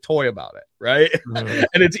 you see a toy about it, right?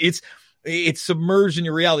 And it's submerged in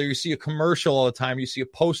your reality. You see a commercial all the time. You see a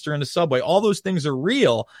poster in the subway. All those things are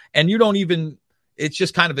real, and you don't even. It's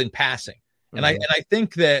just kind of in passing. And I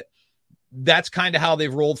think that's kind of how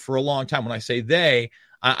they've rolled for a long time. When I say they,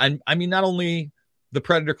 I mean not only the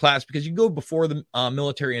predator class, because you go before the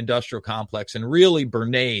military-industrial complex, and really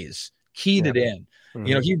Bernays keyed it in.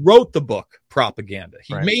 He wrote the book Propaganda.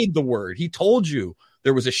 He made the word. He told you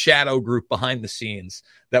there was a shadow group behind the scenes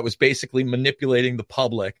that was basically manipulating the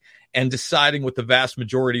public and deciding what the vast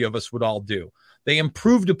majority of us would all do. They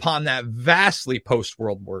improved upon that vastly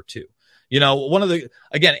post-World War II.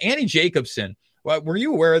 Annie Jacobson, were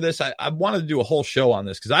you aware of this? I wanted to do a whole show on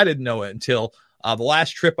this because I didn't know it until the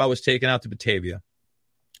last trip I was taken out to Batavia.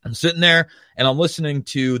 I'm sitting there and I'm listening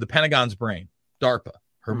to The Pentagon's Brain, DARPA,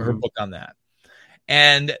 her book on that.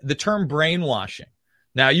 And the term brainwashing.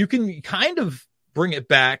 Now, you can kind of bring it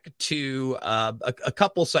back to a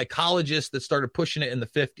couple psychologists that started pushing it in the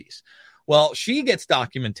 50s. Well, she gets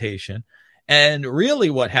documentation. And really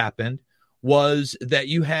what happened was that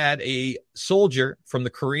you had a soldier from the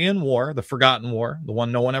Korean War, the forgotten war, the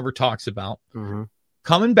one no one ever talks about,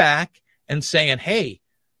 coming back and saying, hey,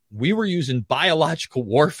 we were using biological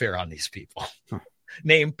warfare on these people.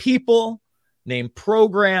 Name people, name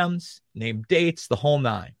programs, name dates, the whole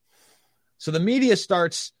nine. So the media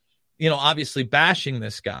starts, obviously bashing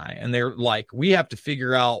this guy. And they're like, we have to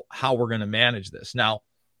figure out how we're going to manage this. Now,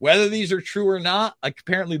 Whether these are true or not, like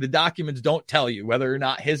apparently the documents don't tell you whether or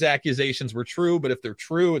not his accusations were true. But if they're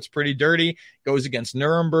true, it's pretty dirty. Goes against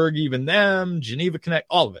Nuremberg, even them, Geneva Connect,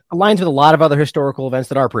 all of it. Aligns with a lot of other historical events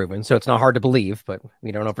that are proven. So it's not hard to believe, but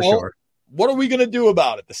we don't know for sure. What are we going to do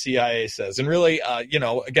about it? The CIA says. And really,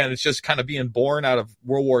 again, it's just kind of being born out of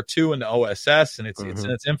World War II and the OSS, and it's in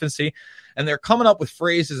its infancy. And they're coming up with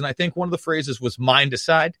phrases. And I think one of the phrases was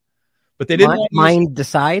mind-decide. But they didn't mind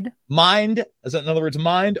decide. Mind, in other words,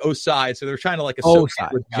 mind ocide. So they're trying to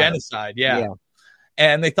associate with genocide. Yeah.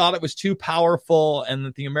 And they thought it was too powerful and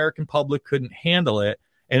that the American public couldn't handle it.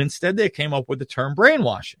 And instead they came up with the term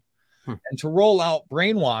brainwashing. And to roll out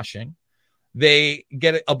brainwashing, they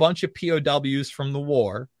get a bunch of POWs from the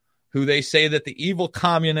war who they say that the evil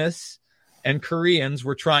communists and Koreans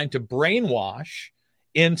were trying to brainwash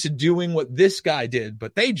into doing what this guy did,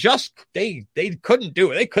 but they couldn't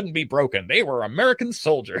do it. They couldn't be broken. They were American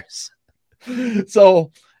soldiers.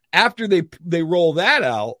 So after they roll that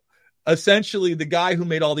out, essentially the guy who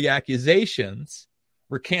made all the accusations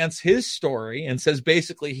recants his story and says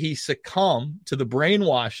basically he succumbed to the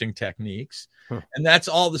brainwashing techniques. And that's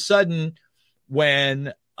all of a sudden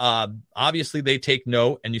when obviously they take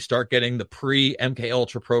note and you start getting the pre-MK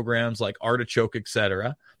Ultra programs like Artichoke,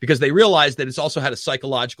 etc., because they realize that it's also had a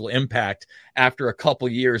psychological impact after a couple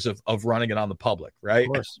years of running it on the public, right?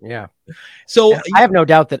 Of course, yeah. So I have no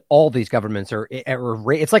doubt that all these governments are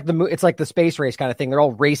it's like the space race kind of thing. They're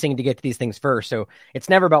all racing to get to these things first. So it's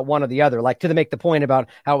never about one or the other. Like to make the point about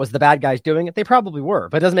how it was the bad guys doing it, they probably were,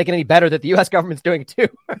 but it doesn't make it any better that the U.S. government's doing it too.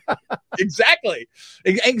 Exactly.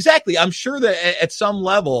 I'm sure that at some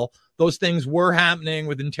level those things were happening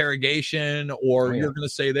with interrogation or you're going to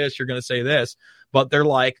say this, you're going to say this, but they're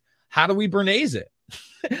like, how do we Bernays it?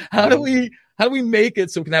 How do we make it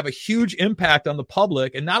so it can have a huge impact on the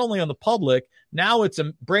public? And not only on the public, now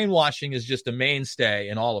brainwashing is just a mainstay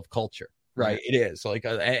in all of culture, right? It is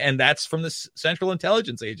and that's from the Central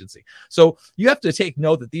Intelligence Agency. So you have to take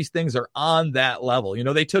note that these things are on that level.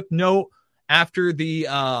 They took note after the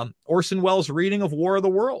Orson Welles reading of War of the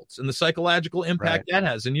Worlds and the psychological impact that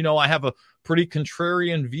has. And, I have a pretty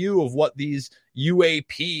contrarian view of what these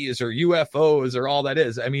UAPs or UFOs or all that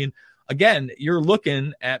is. I mean, again, you're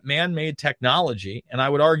looking at man-made technology, and I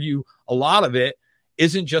would argue a lot of it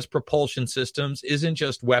isn't just propulsion systems, isn't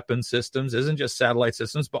just weapon systems, isn't just satellite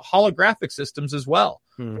systems, but holographic systems as well.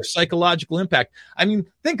 Their psychological impact. I mean,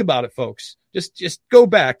 think about it, folks. Just go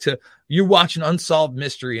back to you watching Unsolved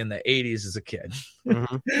Mystery in the 80s as a kid.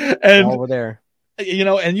 And over there.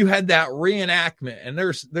 And you had that reenactment, and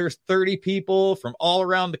there's 30 people from all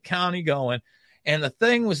around the county going, and the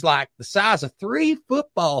thing was like the size of 3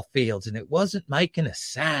 football fields, and it wasn't making a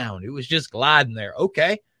sound. It was just gliding there.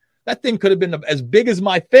 Okay. That thing could have been as big as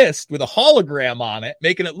my fist with a hologram on it,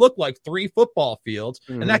 making it look like 3 football fields.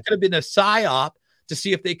 And that could have been a psyop to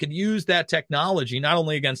see if they could use that technology, not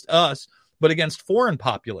only against us, but against foren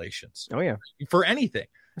populations. Oh, yeah. For anything.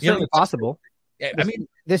 It's certainly possible. I mean,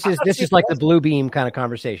 this is like the blue beam kind of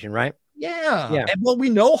conversation, right? Yeah. And well, we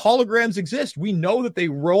know holograms exist. We know that they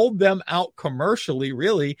rolled them out commercially,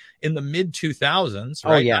 really, in the mid 2000s.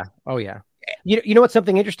 Right? Oh, yeah. You know what's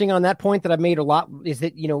something interesting on that point that I've made a lot is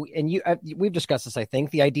that, we've discussed this, I think,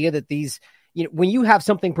 the idea that these, when you have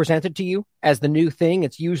something presented to you as the new thing,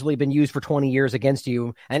 it's usually been used for 20 years against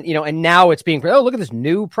you. And, and now it's being, look at this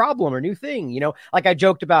new problem or new thing, like I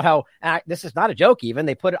joked about how this is not a joke.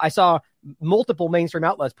 Even I saw multiple mainstream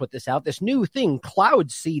outlets put this out, this new thing,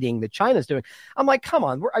 cloud seeding that China's doing. I'm like, come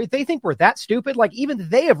on, they think we're that stupid. Like even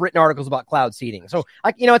they have written articles about cloud seeding. So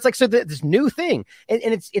it's like, this new thing and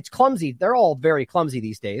it's clumsy. They're all very clumsy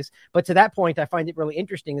these days. But to that point, I find it really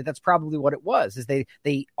interesting that that's probably what it was, is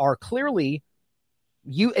they are clearly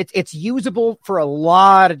it's usable for a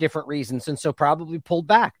lot of different reasons. And so probably pulled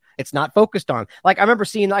back. It's not focused on. Like I remember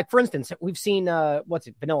seeing, like for instance, we've seen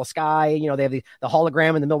Vanilla Sky. They have the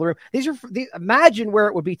hologram in the middle of the room. Imagine where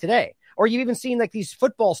it would be today. Or you've even seen like these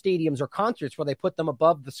football stadiums or concerts where they put them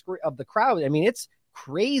above the screen of the crowd. I mean, it's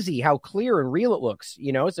crazy how clear and real it looks.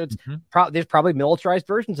 So it's there's probably militarized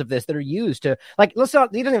versions of this that are used to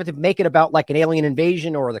you don't have to make it about like an alien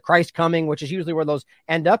invasion or the Christ coming, which is usually where those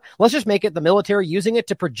end up. Let's just make it the military using it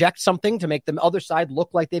to project something to make the other side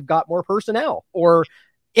look like they've got more personnel or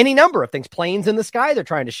any number of things, planes in the sky they're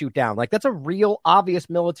trying to shoot down. Like that's a real obvious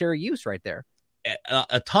military use right there.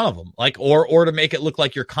 A ton of them, like or to make it look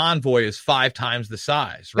like your convoy is 5 times the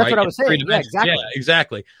size, right? That's what I was saying. Yeah, exactly. Yeah,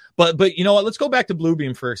 exactly. But you know what? Let's go back to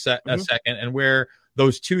Bluebeam for a second, and where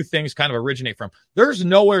those two things kind of originate from. There's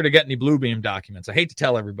nowhere to get any Bluebeam documents. I hate to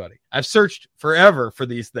tell everybody. I've searched forever for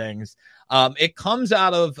these things. It comes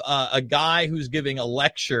out of a guy who's giving a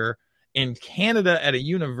lecture in Canada at a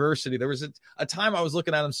university. There was a time I was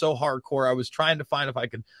looking at him so hardcore. I was trying to find if I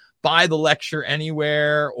could buy the lecture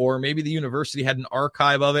anywhere, or maybe the university had an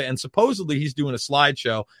archive of it. And supposedly he's doing a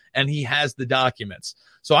slideshow and he has the documents.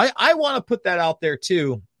 So I want to put that out there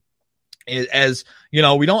too. As you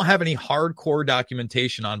know, we don't have any hardcore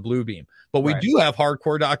documentation on Bluebeam, but we do have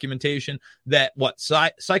hardcore documentation that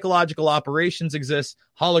psychological operations exist,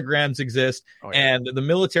 holograms exist, and the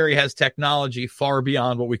military has technology far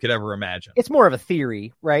beyond what we could ever imagine. It's more of a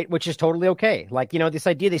theory, right? Which is totally okay. Like, this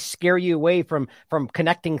idea, they scare you away from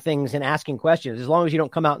connecting things and asking questions, as long as you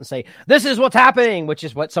don't come out and say, this is what's happening, which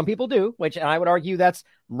is what some people do, which I would argue that's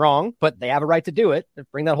wrong, but they have a right to do it.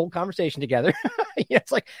 Bring that whole conversation together.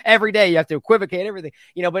 It's like every day you have to equivocate everything,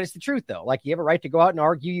 but it's the truth though. Like, you have a right to go out and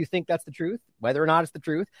argue you think that's the truth, whether or not it's the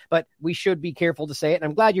truth, but we should be careful to say it. And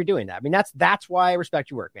I'm glad you're doing that. I mean, that's why I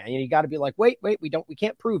respect your work, man. You got to be like, wait, we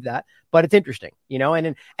can't prove that, but it's interesting,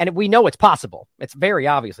 and we know it's possible. It's very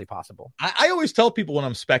obviously possible. I always tell people when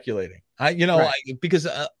I'm speculating, because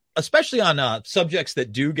especially on subjects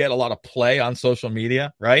that do get a lot of play on social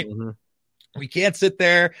media, right? Mm-hmm. We can't sit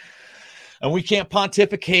there and we can't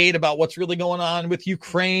pontificate about what's really going on with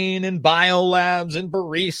Ukraine and biolabs and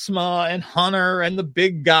Burisma and Hunter and the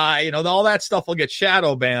big guy. All that stuff will get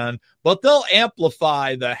shadow banned, but they'll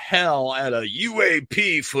amplify the hell out of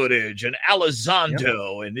UAP footage and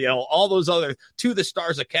Elizondo and, all those other To the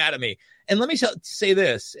Stars Academy. And let me say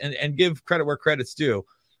this and give credit where credit's due.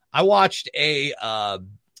 I watched a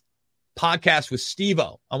podcast with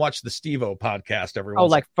Steve-O. I watch the Steve-O podcast every once. Oh,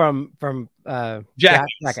 like from Jackass.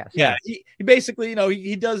 Yeah. He basically,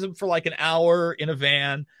 he does it for like an hour in a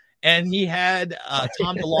van, and he had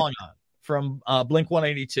Tom DeLonge on from Blink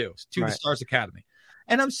 182 to the Stars Academy.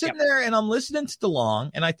 And I'm sitting there and I'm listening to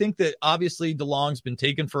DeLonge, and I think that obviously DeLonge's been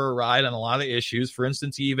taken for a ride on a lot of issues. For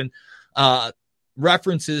instance, he even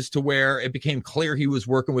references to where it became clear he was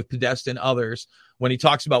working with Podesta and others. When he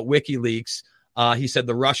talks about WikiLeaks, he said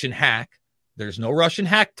the Russian hack. There's no Russian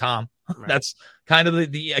hack, Tom. Right. That's kind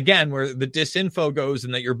of the again, where the disinfo goes,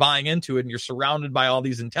 and that you're buying into it and you're surrounded by all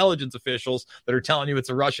these intelligence officials that are telling you it's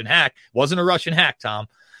a Russian hack. It wasn't a Russian hack, Tom.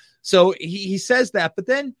 So he says that, but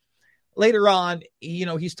then later on,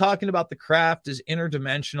 he's talking about the craft as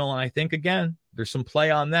interdimensional. And I think, again, there's some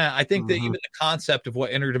play on that. I think that even the concept of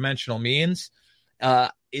what interdimensional means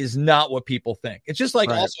is not what people think. It's just like,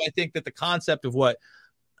 also, I think that the concept of what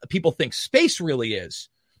people think space really is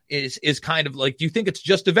kind of like, do you think it's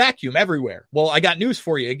just a vacuum everywhere? Well, I got news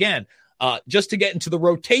for you again. Just to get into the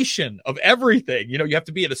rotation of everything, you have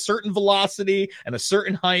to be at a certain velocity and a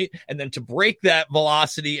certain height, and then to break that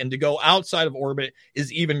velocity and to go outside of orbit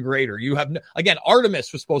is even greater. You have, again,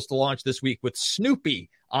 Artemis was supposed to launch this week with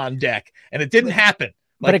Snoopy on deck, and it didn't happen.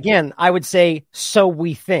 But again, I would say, so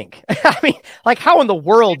we think. I mean, like, how in the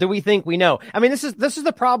world do we think we know? I mean, this is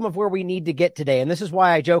the problem of where we need to get today. And this is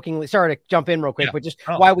why I jokingly, sorry to jump in real quick, but just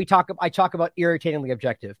why I talk about irritatingly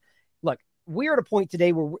objective. Look, we're at a point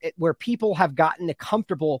today where people have gotten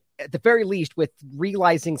comfortable, at the very least, with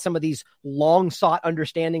realizing some of these long sought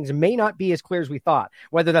understandings may not be as clear as we thought,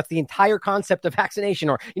 whether that's the entire concept of vaccination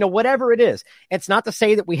or, whatever it is. It's not to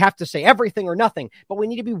say that we have to say everything or nothing, but we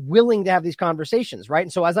need to be willing to have these conversations. Right.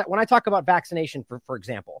 And so when I talk about vaccination, for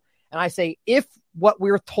example, and I say, if what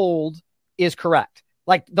we're told is correct,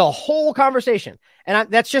 like the whole conversation, and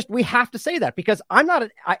that's just, we have to say that, because I'm not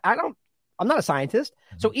a scientist.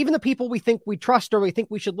 So even the people we think we trust or we think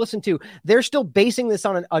we should listen to, they're still basing this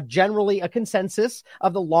on generally a consensus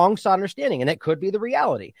of the long sought understanding. And it could be the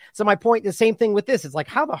reality. So my point, the same thing with this. It's like,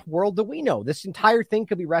 how the world do we know? This entire thing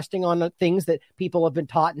could be resting on things that people have been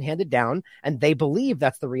taught and handed down, and they believe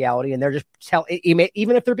that's the reality. And they're just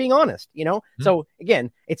even if they're being honest, Mm-hmm. So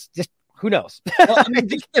again, it's just, who knows? Well,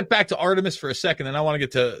 just get back to Artemis for a second, and I want to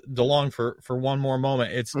get to DeLonge for one more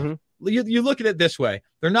moment. It's, you look at it this way.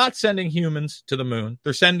 They're not sending humans to the moon.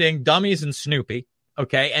 They're sending dummies and Snoopy.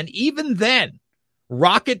 Okay. And even then,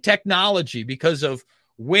 rocket technology, because of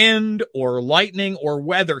wind or lightning or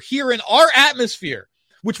weather here in our atmosphere,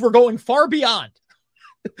 which we're going far beyond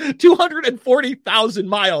 240,000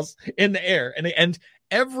 miles in the air. And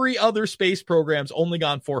every other space program's only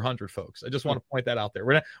gone 400, folks. I just want to point that out there.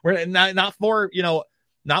 We're not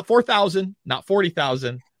 4,000, not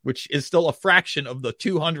 40,000, which is still a fraction of the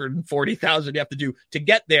 240,000 you have to do to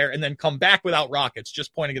get there and then come back without rockets,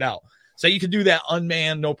 just pointing it out. So you can do that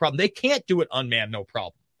unmanned, no problem. They can't do it unmanned, no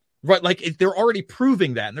problem. Right? Like, they're already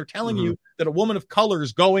proving that. And they're telling you that a woman of color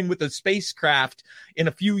is going with a spacecraft in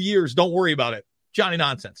a few years. Don't worry about it. Johnny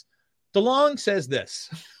nonsense. DeLonge says this.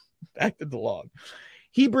 Back to DeLonge.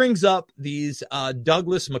 He brings up these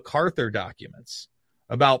Douglas MacArthur documents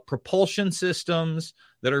about propulsion systems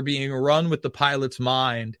that are being run with the pilot's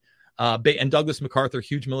mind. And Douglas MacArthur,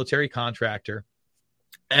 huge military contractor.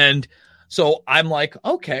 And so I'm like,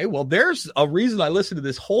 okay, well, there's a reason I listened to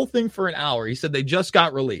this whole thing for an hour. He said they just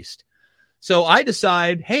got released. So I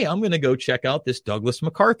decide, hey, I'm going to go check out this Douglas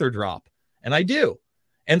MacArthur drop. And I do.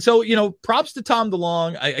 And so, props to Tom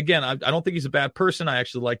DeLonge. I don't think he's a bad person. I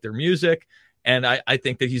actually like their music. And I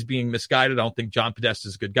think that he's being misguided. I don't think John Podesta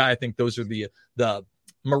is a good guy. I think those are the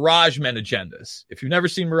Mirage Men agendas. If you've never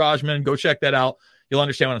seen Mirage Men, go check that out. You'll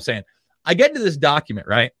understand what I'm saying. I get into this document,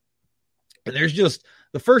 right? And there's just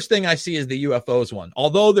the first thing I see is the UFOs one.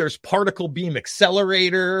 Although there's particle beam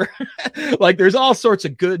accelerator, like there's all sorts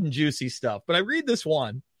of good and juicy stuff. But I read this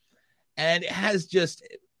one and it has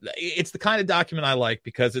it's the kind of document I like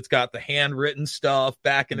because it's got the handwritten stuff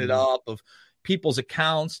backing it up of people's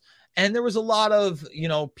accounts. And there was a lot of,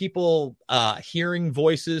 people hearing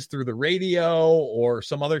voices through the radio or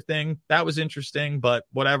some other thing. That was interesting, but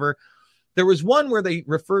whatever. There was one where they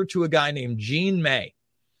referred to a guy named Gene May,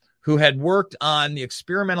 who had worked on the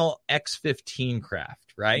experimental X-15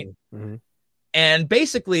 craft, right? Mm-hmm. And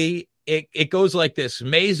basically, it goes like this.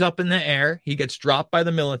 May's up in the air. He gets dropped by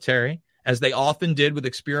the military, as they often did with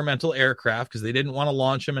experimental aircraft, because they didn't want to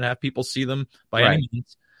launch them and have people see them by any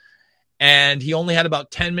means. And he only had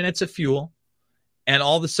about 10 minutes of fuel. And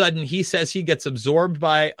all of a sudden, he says he gets absorbed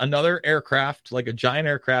by another aircraft, like a giant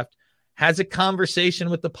aircraft, has a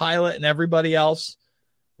conversation with the pilot and everybody else,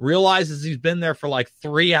 realizes he's been there for like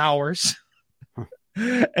 3 hours.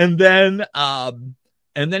 and then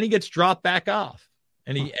he gets dropped back off.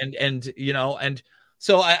 And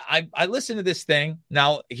so I listened to this thing.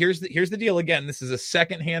 Now, here's the deal again. This is a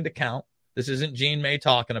secondhand account. This isn't Gene May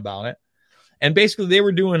talking about it. And basically, they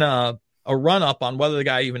were doing a run-up on whether the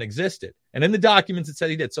guy even existed. And in the documents, it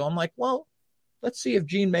said he did. So I'm like, well, let's see if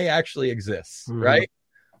Gene May actually exists, right?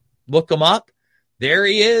 Look him up. There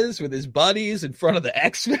he is with his buddies in front of the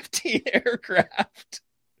X-15 aircraft.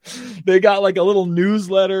 They got like a little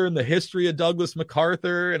newsletter in the history of Douglas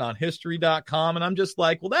MacArthur and on history.com. And I'm just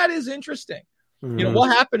like, well, that is interesting.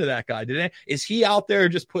 What happened to that guy? Is he out there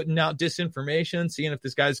just putting out disinformation, seeing if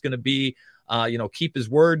this guy's going to be, keep his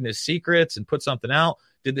word and his secrets and put something out?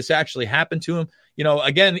 Did this actually happen to him?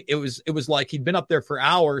 Again, it was like he'd been up there for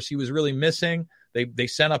hours. He was really missing. They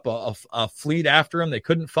sent up a fleet after him. They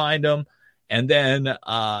couldn't find him. And then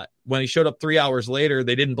when he showed up 3 hours later,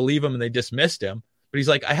 they didn't believe him and they dismissed him. But he's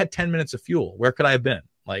like, I had 10 minutes of fuel. Where could I have been?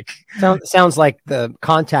 Like, sounds like the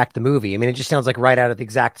Contact, the movie. I mean, it just sounds like right out of the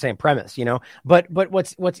exact same premise, But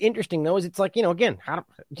what's interesting though is it's like, again,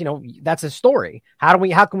 that's a story. How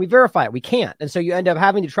can we verify it? We can't, and so you end up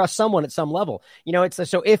having to trust someone at some level.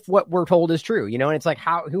 So if what we're told is true, and it's like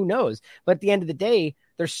who knows? But at the end of the day,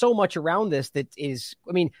 there's so much around this that is.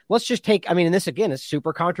 I mean, let's just take. I mean, and this again is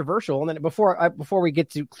super controversial. And then before we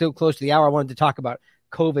get to close to the hour, I wanted to talk about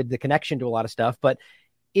COVID, the connection to a lot of stuff, but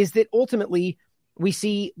is that ultimately we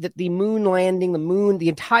see that the moon landing, the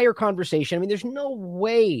entire conversation. I mean, there's no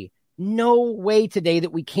way today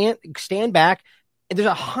that we can't stand back. And there's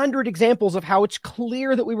 100 examples of how it's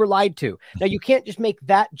clear that we were lied to. Now, you can't just make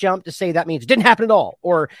that jump to say that means it didn't happen at all,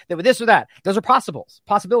 or that with this or that. Those are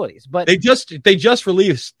possibilities. But they just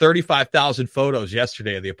released 35,000 photos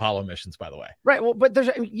yesterday of the Apollo missions, by the way. Right. Well, but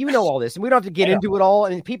all this, and we don't have to get into it all.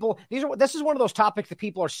 And this is one of those topics that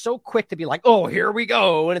people are so quick to be like, oh, here we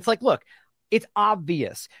go. And it's like, look, it's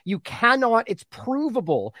obvious. It's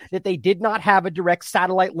provable that they did not have a direct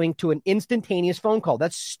satellite link to an instantaneous phone call.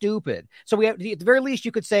 That's stupid. So at the very least,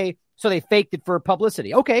 you could say, so they faked it for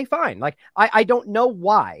publicity. Okay, fine. Like, I don't know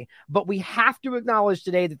why, but we have to acknowledge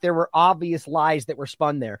today that there were obvious lies that were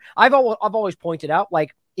spun there. I've always pointed out,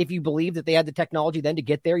 like, if you believe that they had the technology then to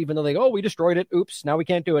get there, even though we destroyed it. Oops, now we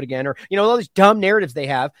can't do it again. Or, all these dumb narratives they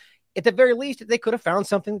have. At the very least, they could have found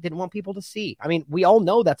something they didn't want people to see. I mean, we all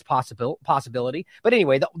know that's possibility. But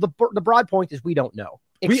anyway, the broad point is we don't know.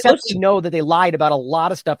 Except we know that they lied about a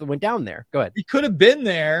lot of stuff that went down there. Go ahead. He could have been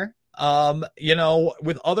there,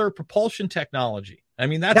 with other propulsion technology. I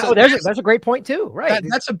mean, that's a great point too, right?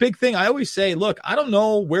 That's a big thing. I always say, look, I don't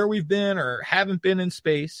know where we've been or haven't been in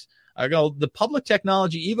space. I go, the public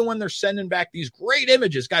technology, even when they're sending back these great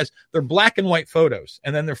images, guys, they're black and white photos,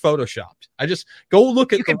 and then they're photoshopped. I just go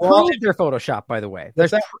look at you can prove they're photoshopped, by the way.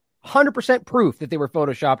 There's 100% proof that they were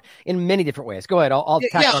photoshopped in many different ways. Go ahead. I'll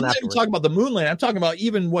tack on that. I'm not even talking about the moon landing. I'm talking about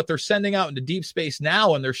even what they're sending out into deep space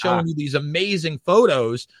now, and they're showing you these amazing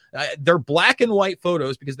photos. They're black and white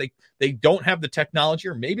photos because they don't have the technology,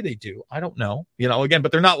 or maybe they do. I don't know. Again,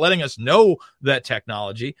 but they're not letting us know that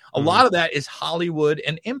technology. A lot of that is Hollywood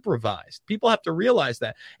and improvised. People have to realize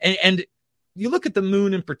that. And you look at the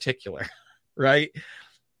moon in particular, right?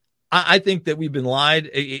 I think that we've been lied.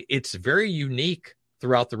 It's very unique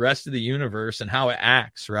throughout the rest of the universe and how it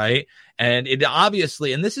acts, right? And it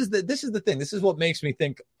obviously, and this is the thing. This is what makes me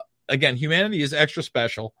think, again, humanity is extra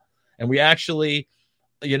special, and we actually,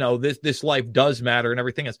 this life does matter and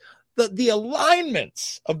everything else. The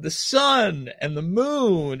alignments of the sun and the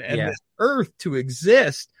moon and the earth to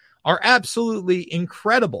exist are absolutely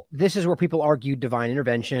incredible. This is where people argue divine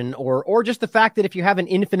intervention or just the fact that if you have an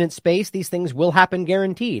infinite space, these things will happen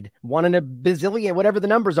guaranteed. 1 in a bazillion, whatever the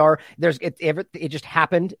numbers are, it just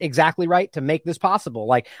happened exactly right to make this possible.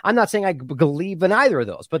 Like, I'm not saying I believe in either of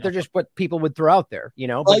those, but they're just what people would throw out there,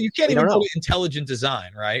 Well, you can't even call it intelligent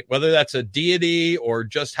design, right? Whether that's a deity or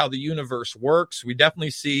just how the universe works, we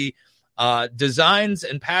definitely see designs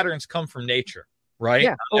and patterns come from nature, right?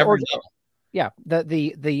 Yeah. Yeah,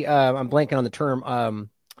 the I'm blanking on the term.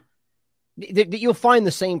 You'll find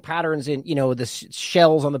the same patterns in the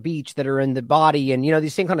shells on the beach that are in the body, and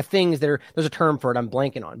these same kind of things that are. There's a term for it. I'm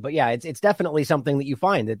blanking on, but yeah, it's definitely something that you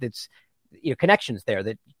find that it's connections there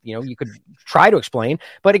that you could try to explain.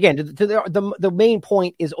 But again, the main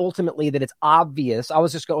point is ultimately that it's obvious. I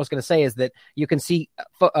was going to say is that you can see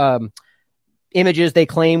images they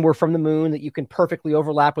claim were from the moon that you can perfectly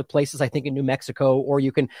overlap with places, I think in New Mexico, or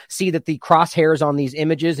you can see that the crosshairs on these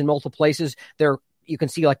images in multiple places, you can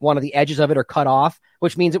see like one of the edges of it are cut off,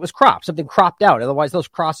 which means it was cropped, something cropped out. Otherwise those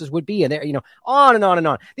crosses would be in there, on and on and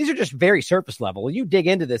on. These are just very surface level. When you dig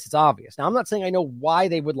into this, it's obvious. Now, I'm not saying I know why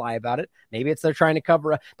they would lie about it. Maybe it's they're trying to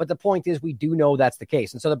cover up, but the point is we do know that's the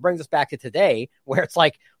case. And so that brings us back to today, where it's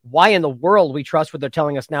like, why in the world we trust what they're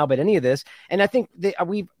telling us now about any of this? And I think that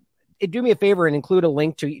do me a favor and include a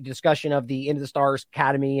link to discussion of the Into the Stars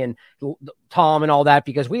Academy and Tom and all that,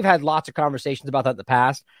 because we've had lots of conversations about that in the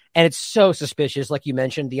past. And it's so suspicious. Like you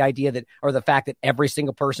mentioned, the idea that, or the fact that every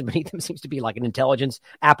single person beneath them seems to be like an intelligence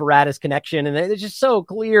apparatus connection. And it's just so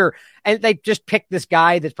clear. And they just picked this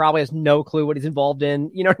guy that probably has no clue what he's involved in.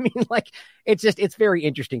 You know what I mean? Like, it's very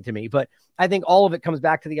interesting to me, but I think all of it comes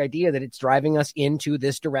back to the idea that it's driving us into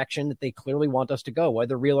this direction that they clearly want us to go,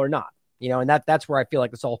 whether real or not. And that's where I feel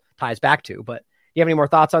like this all ties back to. But do you have any more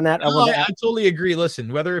thoughts on that? No, I totally agree.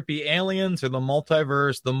 Listen, whether it be aliens or the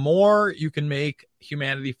multiverse, the more you can make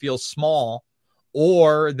humanity feel small,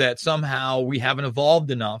 or that somehow we haven't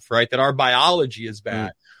evolved enough, right, that our biology is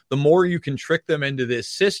bad, the more you can trick them into this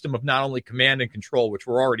system of not only command and control, which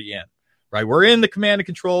we're already in, right? We're in the command and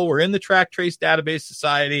control. We're in the track trace database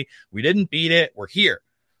society. We didn't beat it. We're here.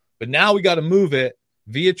 But now we got to move it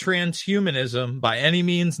via transhumanism by any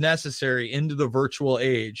means necessary into the virtual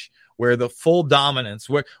age, where the full dominance,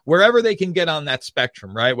 wherever they can get on that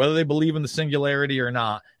spectrum, right? Whether they believe in the singularity or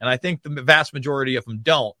not. And I think the vast majority of them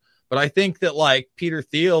don't. But I think that like Peter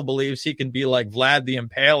Thiel believes he can be like Vlad the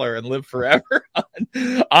Impaler and live forever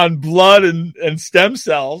on blood and stem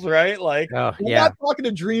cells, right? Like, I'm not talking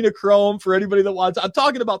to adrenochrome for anybody that wants. I'm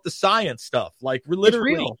talking about the science stuff. Like, we're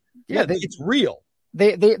literally, it's real. It's real.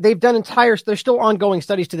 They've done there's still ongoing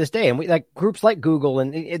studies to this day, and like groups like Google,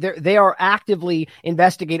 and they are actively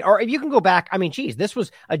investigating. Or if you can go back, I mean, geez, this was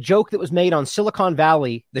a joke that was made on Silicon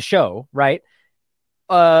Valley, the show, right?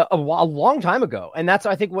 A long time ago, and that's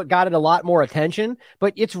I think what got it a lot more attention.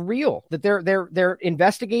 But it's real that they're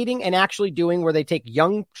investigating and actually doing where they take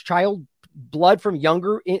young child blood from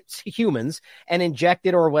younger humans and inject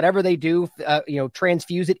it or whatever they do,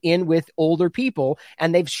 transfuse it in with older people.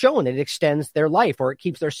 And they've shown it extends their life or it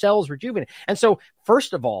keeps their cells rejuvenated. And so,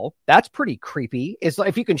 first of all, that's pretty creepy. Is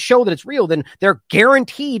if you can show that it's real, then they're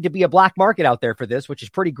guaranteed to be a black market out there for this, which is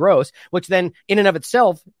pretty gross, which then in and of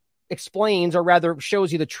itself explains, or rather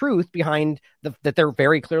shows you the truth behind that there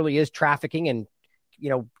very clearly is trafficking and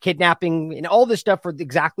kidnapping and all this stuff for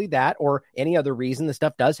exactly that or any other reason. The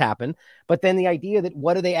stuff does happen. But then the idea that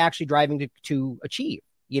what are they actually driving to achieve,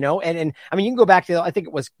 and I mean, you can go back to, I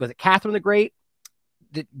think was it Catherine the Great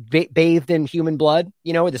that bathed in human blood,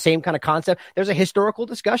 the same kind of concept. There's a historical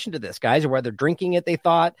discussion to this, guys, or whether drinking it, they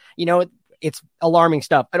thought, it's alarming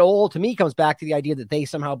stuff. It all to me comes back to the idea that they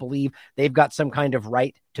somehow believe they've got some kind of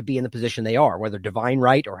right to be in the position they are, whether divine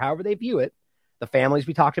right or however they view it. The families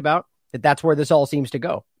we talked about, that's where this all seems to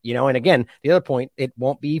go, and again, the other point, it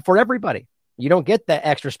won't be for everybody. You don't get the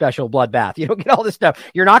extra special bloodbath. You don't get all this stuff.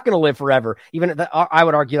 You're not going to live forever. Even I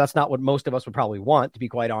would argue that's not what most of us would probably want, to be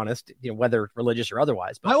quite honest, whether religious or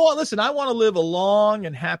otherwise. But I want to live a long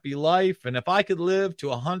and happy life. And if I could live to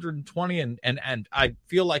 120 and I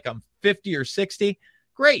feel like I'm 50 or 60,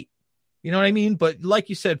 great. You know what I mean? But like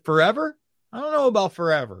you said, forever, I don't know about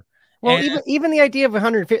forever. Well, even the idea of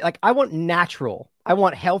 150, like I want natural. I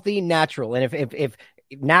want healthy, natural. And if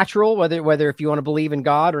natural, whether if you want to believe in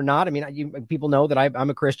God or not. I mean, people know that I'm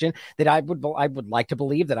a Christian, that I would like to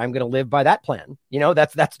believe that I'm going to live by that plan.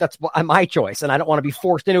 That's my choice. And I don't want to be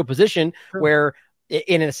forced into a position where,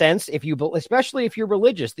 in a sense, especially if you're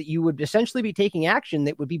religious, that you would essentially be taking action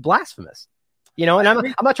that would be blasphemous. And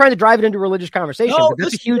I'm not trying to drive it into a religious conversation, but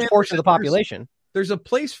that's a huge portion of the population. There's a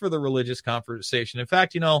place for the religious conversation. In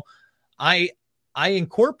fact, I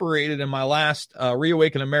incorporated in my last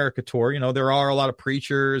Reawaken America tour. There are a lot of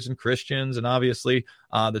preachers and Christians and obviously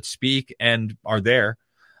that speak and are there.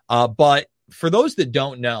 But for those that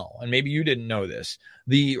don't know, and maybe you didn't know this,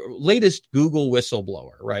 the latest Google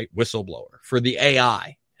whistleblower for the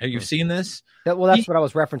AI. Have you seen this? That's what I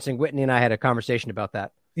was referencing. Whitney and I had a conversation about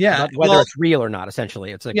that. Yeah. Whether it's real or not,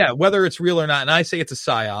 essentially. It's like, whether it's real or not. And I say it's a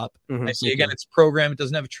psyop. Mm-hmm. I say, again, it's programmed. It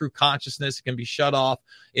doesn't have a true consciousness. It can be shut off.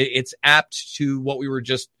 It's apt to what we were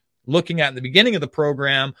just looking at in the beginning of the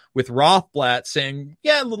program with Rothblatt saying, the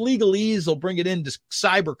legalese will bring it into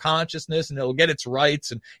cyber consciousness and it'll get its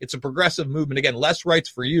rights. And it's a progressive movement. Again, less rights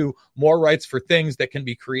for you, more rights for things that can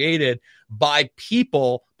be created by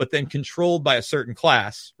people, but then controlled by a certain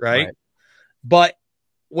class. Right. But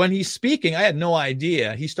when he's speaking, I had no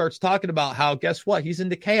idea. He starts talking about how, guess what? He's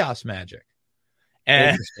into chaos magic.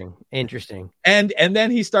 And, Interesting. And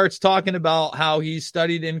then he starts talking about how he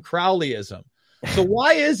studied in Crowleyism. So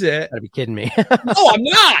why is it? Gotta be kidding me. No, I'm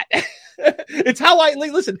not. It's how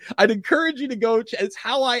listen, I'd encourage you to go. It's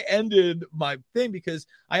how I ended my thing, because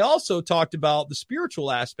I also talked about the spiritual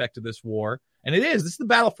aspect of this war. And this is the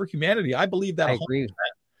battle for humanity. I believe that.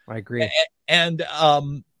 I agree. And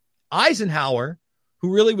Eisenhower,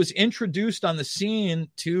 who really was introduced on the scene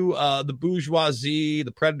to the bourgeoisie,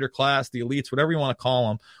 the predator class, the elites, whatever you want to call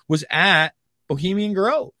them, was at Bohemian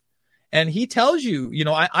Grove. And he tells you,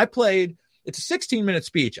 I played, it's a 16-minute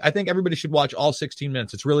speech. I think everybody should watch all 16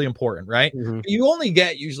 minutes. It's really important, right? Mm-hmm. You only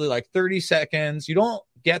get usually like 30 seconds. You don't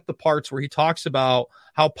get the parts where he talks about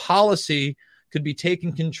how policy could be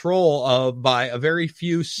taken control of by a very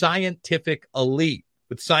few scientific elite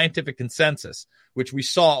with scientific consensus, which we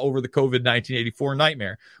saw over the COVID 1984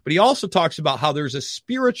 nightmare. But he also talks about how there's a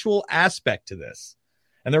spiritual aspect to this.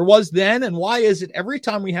 And there was then, and why is it every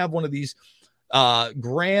time we have one of these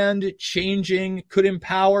grand changing, could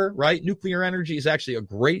empower, right? Nuclear energy is actually a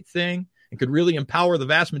great thing and could really empower the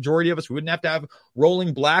vast majority of us. We wouldn't have to have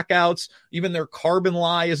rolling blackouts. Even their carbon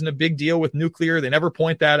lie isn't a big deal with nuclear. They never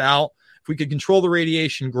point that out. If we could control the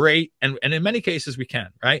radiation, great. And in many cases we can,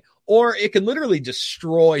 right? Or it can literally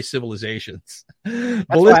destroy civilizations. That's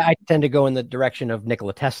why I tend to go in the direction of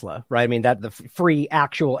Nikola Tesla, right? I mean, that the free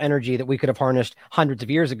actual energy that we could have harnessed hundreds of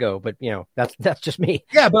years ago, but that's just me.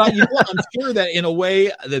 Yeah, but I'm sure that in a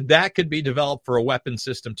way that could be developed for a weapon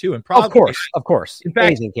system too. And probably, of course. In fact,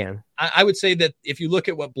 anything can. I would say that if you look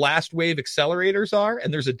at what blast wave accelerators are,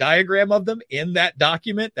 and there's a diagram of them in that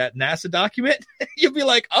document, that NASA document, you'll be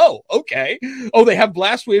like, oh, okay. Oh, they have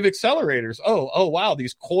blast wave accelerators. Oh, wow.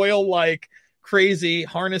 These coil-like crazy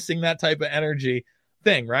harnessing that type of energy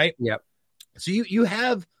thing, right? Yep. So you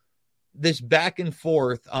have this back and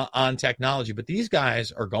forth on technology, but these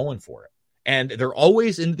guys are going for it. And they're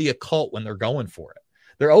always into the occult when they're going for it.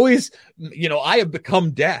 They're always, I have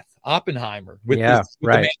become death. Oppenheimer with the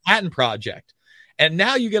Manhattan Project. And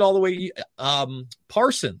now you get all the way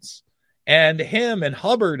Parsons and him and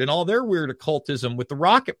Hubbard and all their weird occultism with the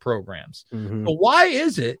rocket programs. Mm-hmm. But why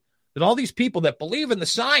is it that all these people that believe in the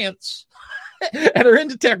science and are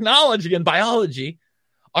into technology and biology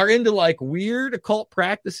are into like weird occult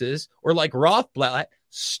practices, or like Rothblatt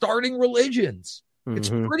starting religions? Mm-hmm. It's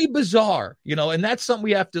pretty bizarre, and that's something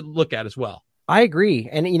we have to look at as well. I agree.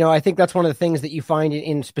 And, I think that's one of the things that you find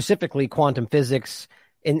in specifically quantum physics,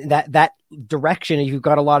 in that direction. You've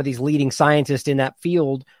got a lot of these leading scientists in that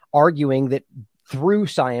field arguing that through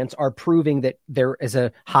science are proving that there is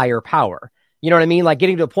a higher power. You know what I mean? Like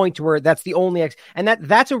getting to a point to where that's the only, and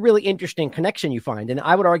that's a really interesting connection you find. And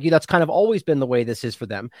I would argue that's kind of always been the way this is for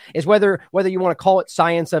them, is whether you want to call it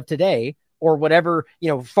science of today or whatever,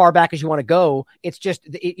 far back as you want to go. It's just,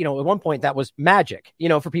 at one point that was magic,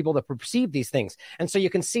 for people to perceive these things. And so you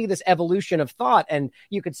can see this evolution of thought, and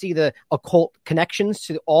you could see the occult connections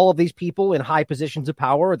to all of these people in high positions of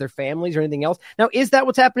power, or their families, or anything else. Now, is that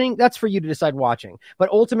what's happening? That's for you to decide watching. But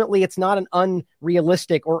ultimately, it's not an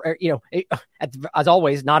unrealistic or as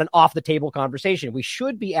always, not an off the table conversation. We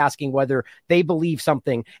should be asking whether they believe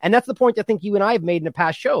something. And that's the point I think you and I have made in a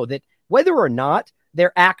past show, that whether or not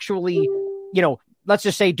they're actually, let's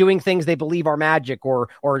just say doing things they believe are magic, or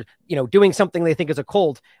doing something they think is a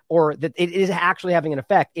cult, or that it is actually having an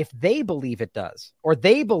effect. If they believe it does, or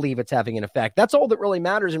they believe it's having an effect, that's all that really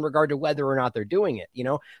matters in regard to whether or not they're doing it.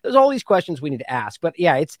 There's all these questions we need to ask, but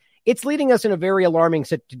yeah, it's leading us in a very alarming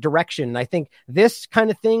direction. And I think this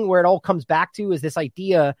kind of thing, where it all comes back to, is this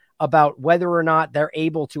idea about whether or not they're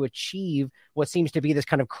able to achieve what seems to be this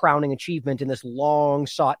kind of crowning achievement in this long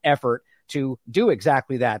sought effort to do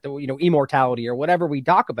exactly that, immortality or whatever we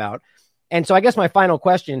talk about. And so I guess my final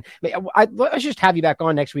question, let's just have you back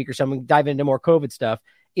on next week or something, dive into more COVID stuff,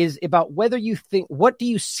 is about whether you think,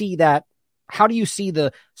 how do you see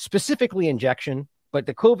the specifically injection, but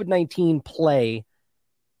the COVID-19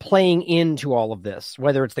 playing into all of this,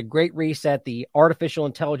 whether it's the Great Reset, the artificial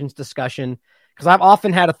intelligence discussion? Because I've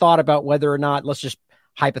often had a thought about whether or not, let's just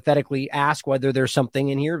hypothetically ask whether there's something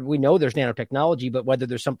in here. We know there's nanotechnology, but whether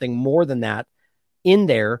there's something more than that in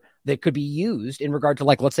there that could be used in regard to,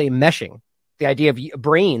 like, let's say, meshing, the idea of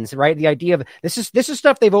brains, right? The idea of this is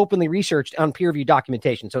stuff they've openly researched on peer-reviewed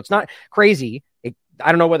documentation. So it's not crazy. I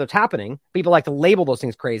don't know whether it's happening. People like to label those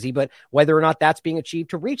things crazy, but whether or not that's being achieved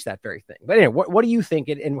to reach that very thing. But anyway, what do you think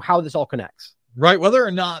and how this all connects? Right. Whether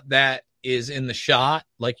or not that is in the shot,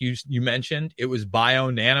 like you mentioned, it was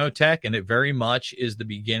bio-nanotech, and it very much is the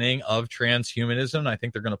beginning of transhumanism. I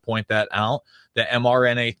think they're going to point that out. The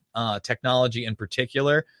mRNA technology in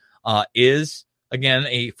particular is, again,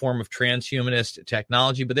 a form of transhumanist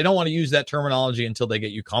technology, but they don't want to use that terminology until they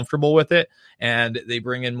get you comfortable with it. And they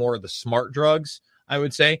bring in more of the smart drugs, I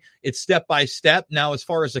would say. It's step by step. Now, as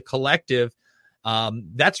far as a collective,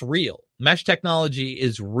 that's real. Mesh technology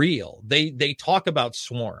is real. They talk about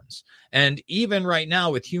swarms. And even right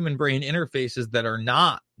now with human brain interfaces that are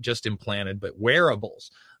not just implanted, but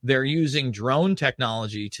wearables, they're using drone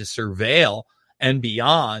technology to surveil and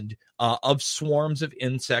beyond of swarms of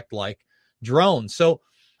insect-like drones. So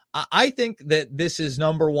I think that this is,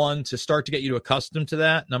 number one, to start to get you accustomed to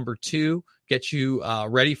that. Number two, get you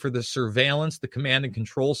ready for the surveillance, the command and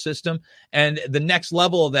control system. And the next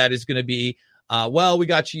level of that is going to be, we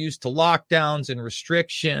got you used to lockdowns and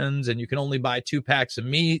restrictions, and you can only buy 2 packs of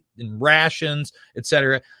meat and rations,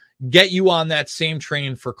 etc. Get you on that same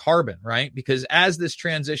train for carbon, right? Because as this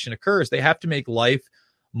transition occurs, they have to make life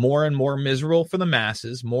more and more miserable for the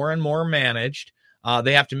masses, more and more managed.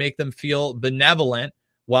 They have to make them feel benevolent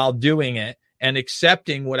while doing it and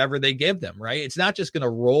accepting whatever they give them, right? It's not just going to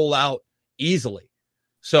roll out easily.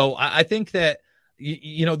 So I think that,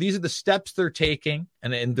 these are the steps they're taking,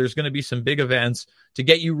 and there's going to be some big events to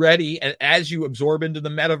get you ready as you absorb into the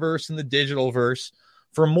metaverse and the digital verse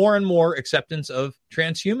for more and more acceptance of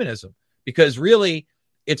transhumanism. Because really,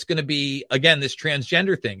 it's going to be, again, this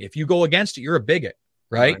transgender thing. If you go against it, you're a bigot,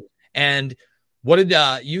 right? And what did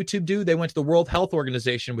YouTube do? They went to the World Health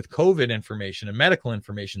Organization with COVID information and medical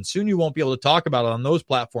information. Soon you won't be able to talk about it on those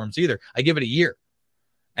platforms either. I give it a year.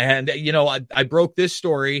 And, I broke this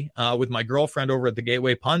story with my girlfriend over at the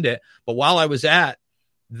Gateway Pundit. But while I was at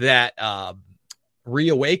that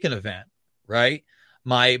Reawaken event, right,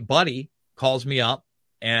 my buddy calls me up,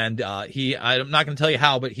 and I'm not going to tell you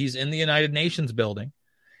how, but he's in the United Nations building.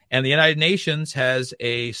 And the United Nations has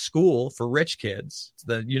a school for rich kids. It's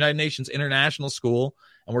the United Nations International School.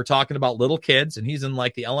 And we're talking about little kids. And he's in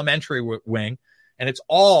like the elementary wing. And it's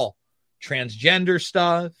all transgender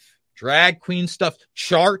stuff, drag queen stuff,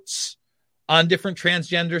 charts on different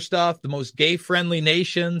transgender stuff, the most gay-friendly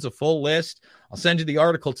nations, a full list. I'll send you the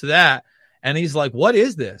article to that. And he's like, what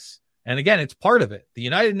is this? And again, it's part of it. The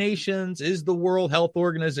United Nations is the World Health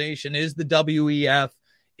Organization, is the WEF,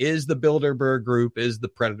 is the Bilderberg Group, is the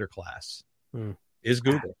Predator class, is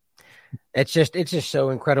Google. It's just so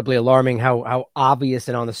incredibly alarming how obvious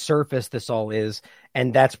and on the surface this all is.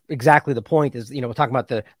 And that's exactly the point is, we're talking about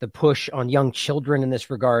the push on young children in this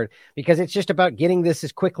regard, because it's just about getting this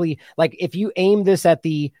as quickly, like if you aim this at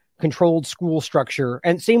the controlled school structure,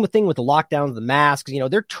 and same thing with the lockdowns, the masks,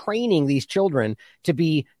 they're training these children to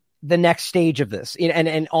be the next stage of this,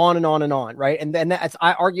 and on and on and on, right? And then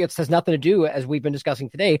I argue it has nothing to do, as we've been discussing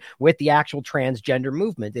today, with the actual transgender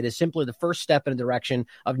movement. It is simply the first step in the direction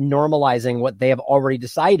of normalizing what they have already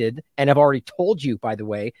decided and have already told you, by the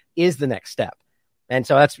way, is the next step. And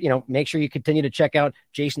so that's, make sure you continue to check out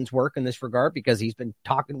Jason's work in this regard, because he's been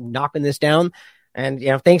knocking this down. And,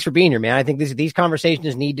 thanks for being here, man. I think these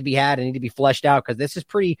conversations need to be had and need to be fleshed out, because this is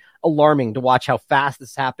pretty alarming to watch how fast this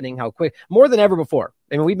is happening, how quick, more than ever before.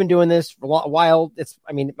 I mean, we've been doing this for a while.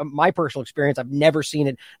 My personal experience, I've never seen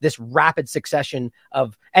it, this rapid succession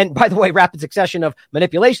of, and by the way, rapid succession of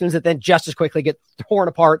manipulations that then just as quickly get torn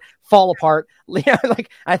apart, fall apart.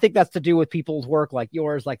 I think that's to do with people's work like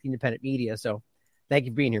yours, like the independent media. So thank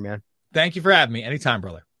you for being here, man. Thank you for having me. Anytime,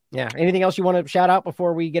 brother. Yeah. Anything else you want to shout out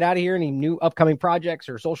before we get out of here? Any new upcoming projects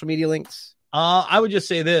or social media links? I would just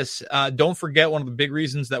say this. Don't forget, one of the big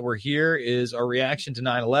reasons that we're here is our reaction to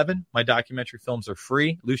 9/11. My documentary films are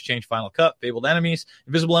free. Loose Change Final Cut, Fabled Enemies,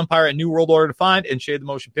 Invisible Empire, and New World Order Defined, and Shade the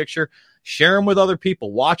Motion Picture. Share them with other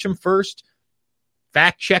people. Watch them first.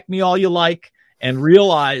 Fact check me all you like, and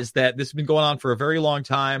realize that this has been going on for a very long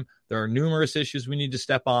time. There are numerous issues we need to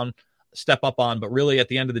step up on, but really at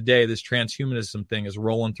the end of the day, this transhumanism thing is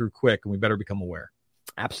rolling through quick, and we better become aware.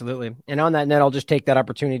 Absolutely. And on that note, I'll just take that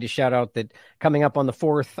opportunity to shout out that coming up on the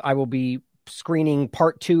 4th, I will be screening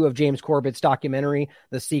part 2 of James Corbett's documentary,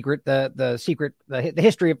 The Secret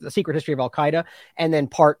History of Al Qaeda, and then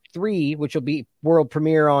part 3, which will be world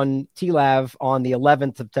premiere on TLAV on the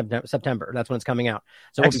 11th of September. That's when it's coming out.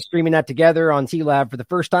 So we'll be streaming that together on TLAV for the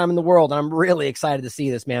first time in the world. And I'm really excited to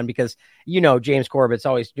see this, man, because James Corbett's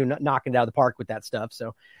always knocking it out of the park with that stuff.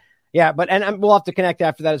 So yeah, and we'll have to connect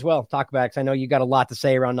after that as well. Talk about it, because I know you got a lot to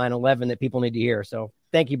say around 9/11 that people need to hear. So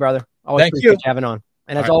thank you, brother. Always appreciate you having on.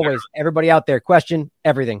 And as always, everybody out there, question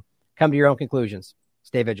everything. Come to your own conclusions.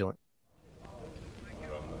 Stay vigilant.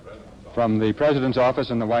 From the President's office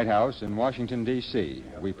in the White House in Washington, D.C.,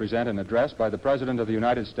 we present an address by the President of the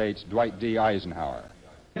United States, Dwight D. Eisenhower.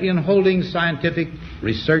 In holding scientific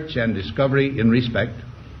research and discovery in respect,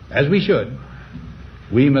 as we should,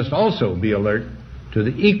 we must also be alert to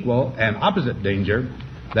the equal and opposite danger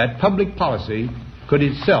that public policy could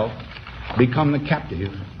itself become the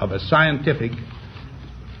captive of a scientific,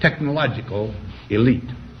 technological elite.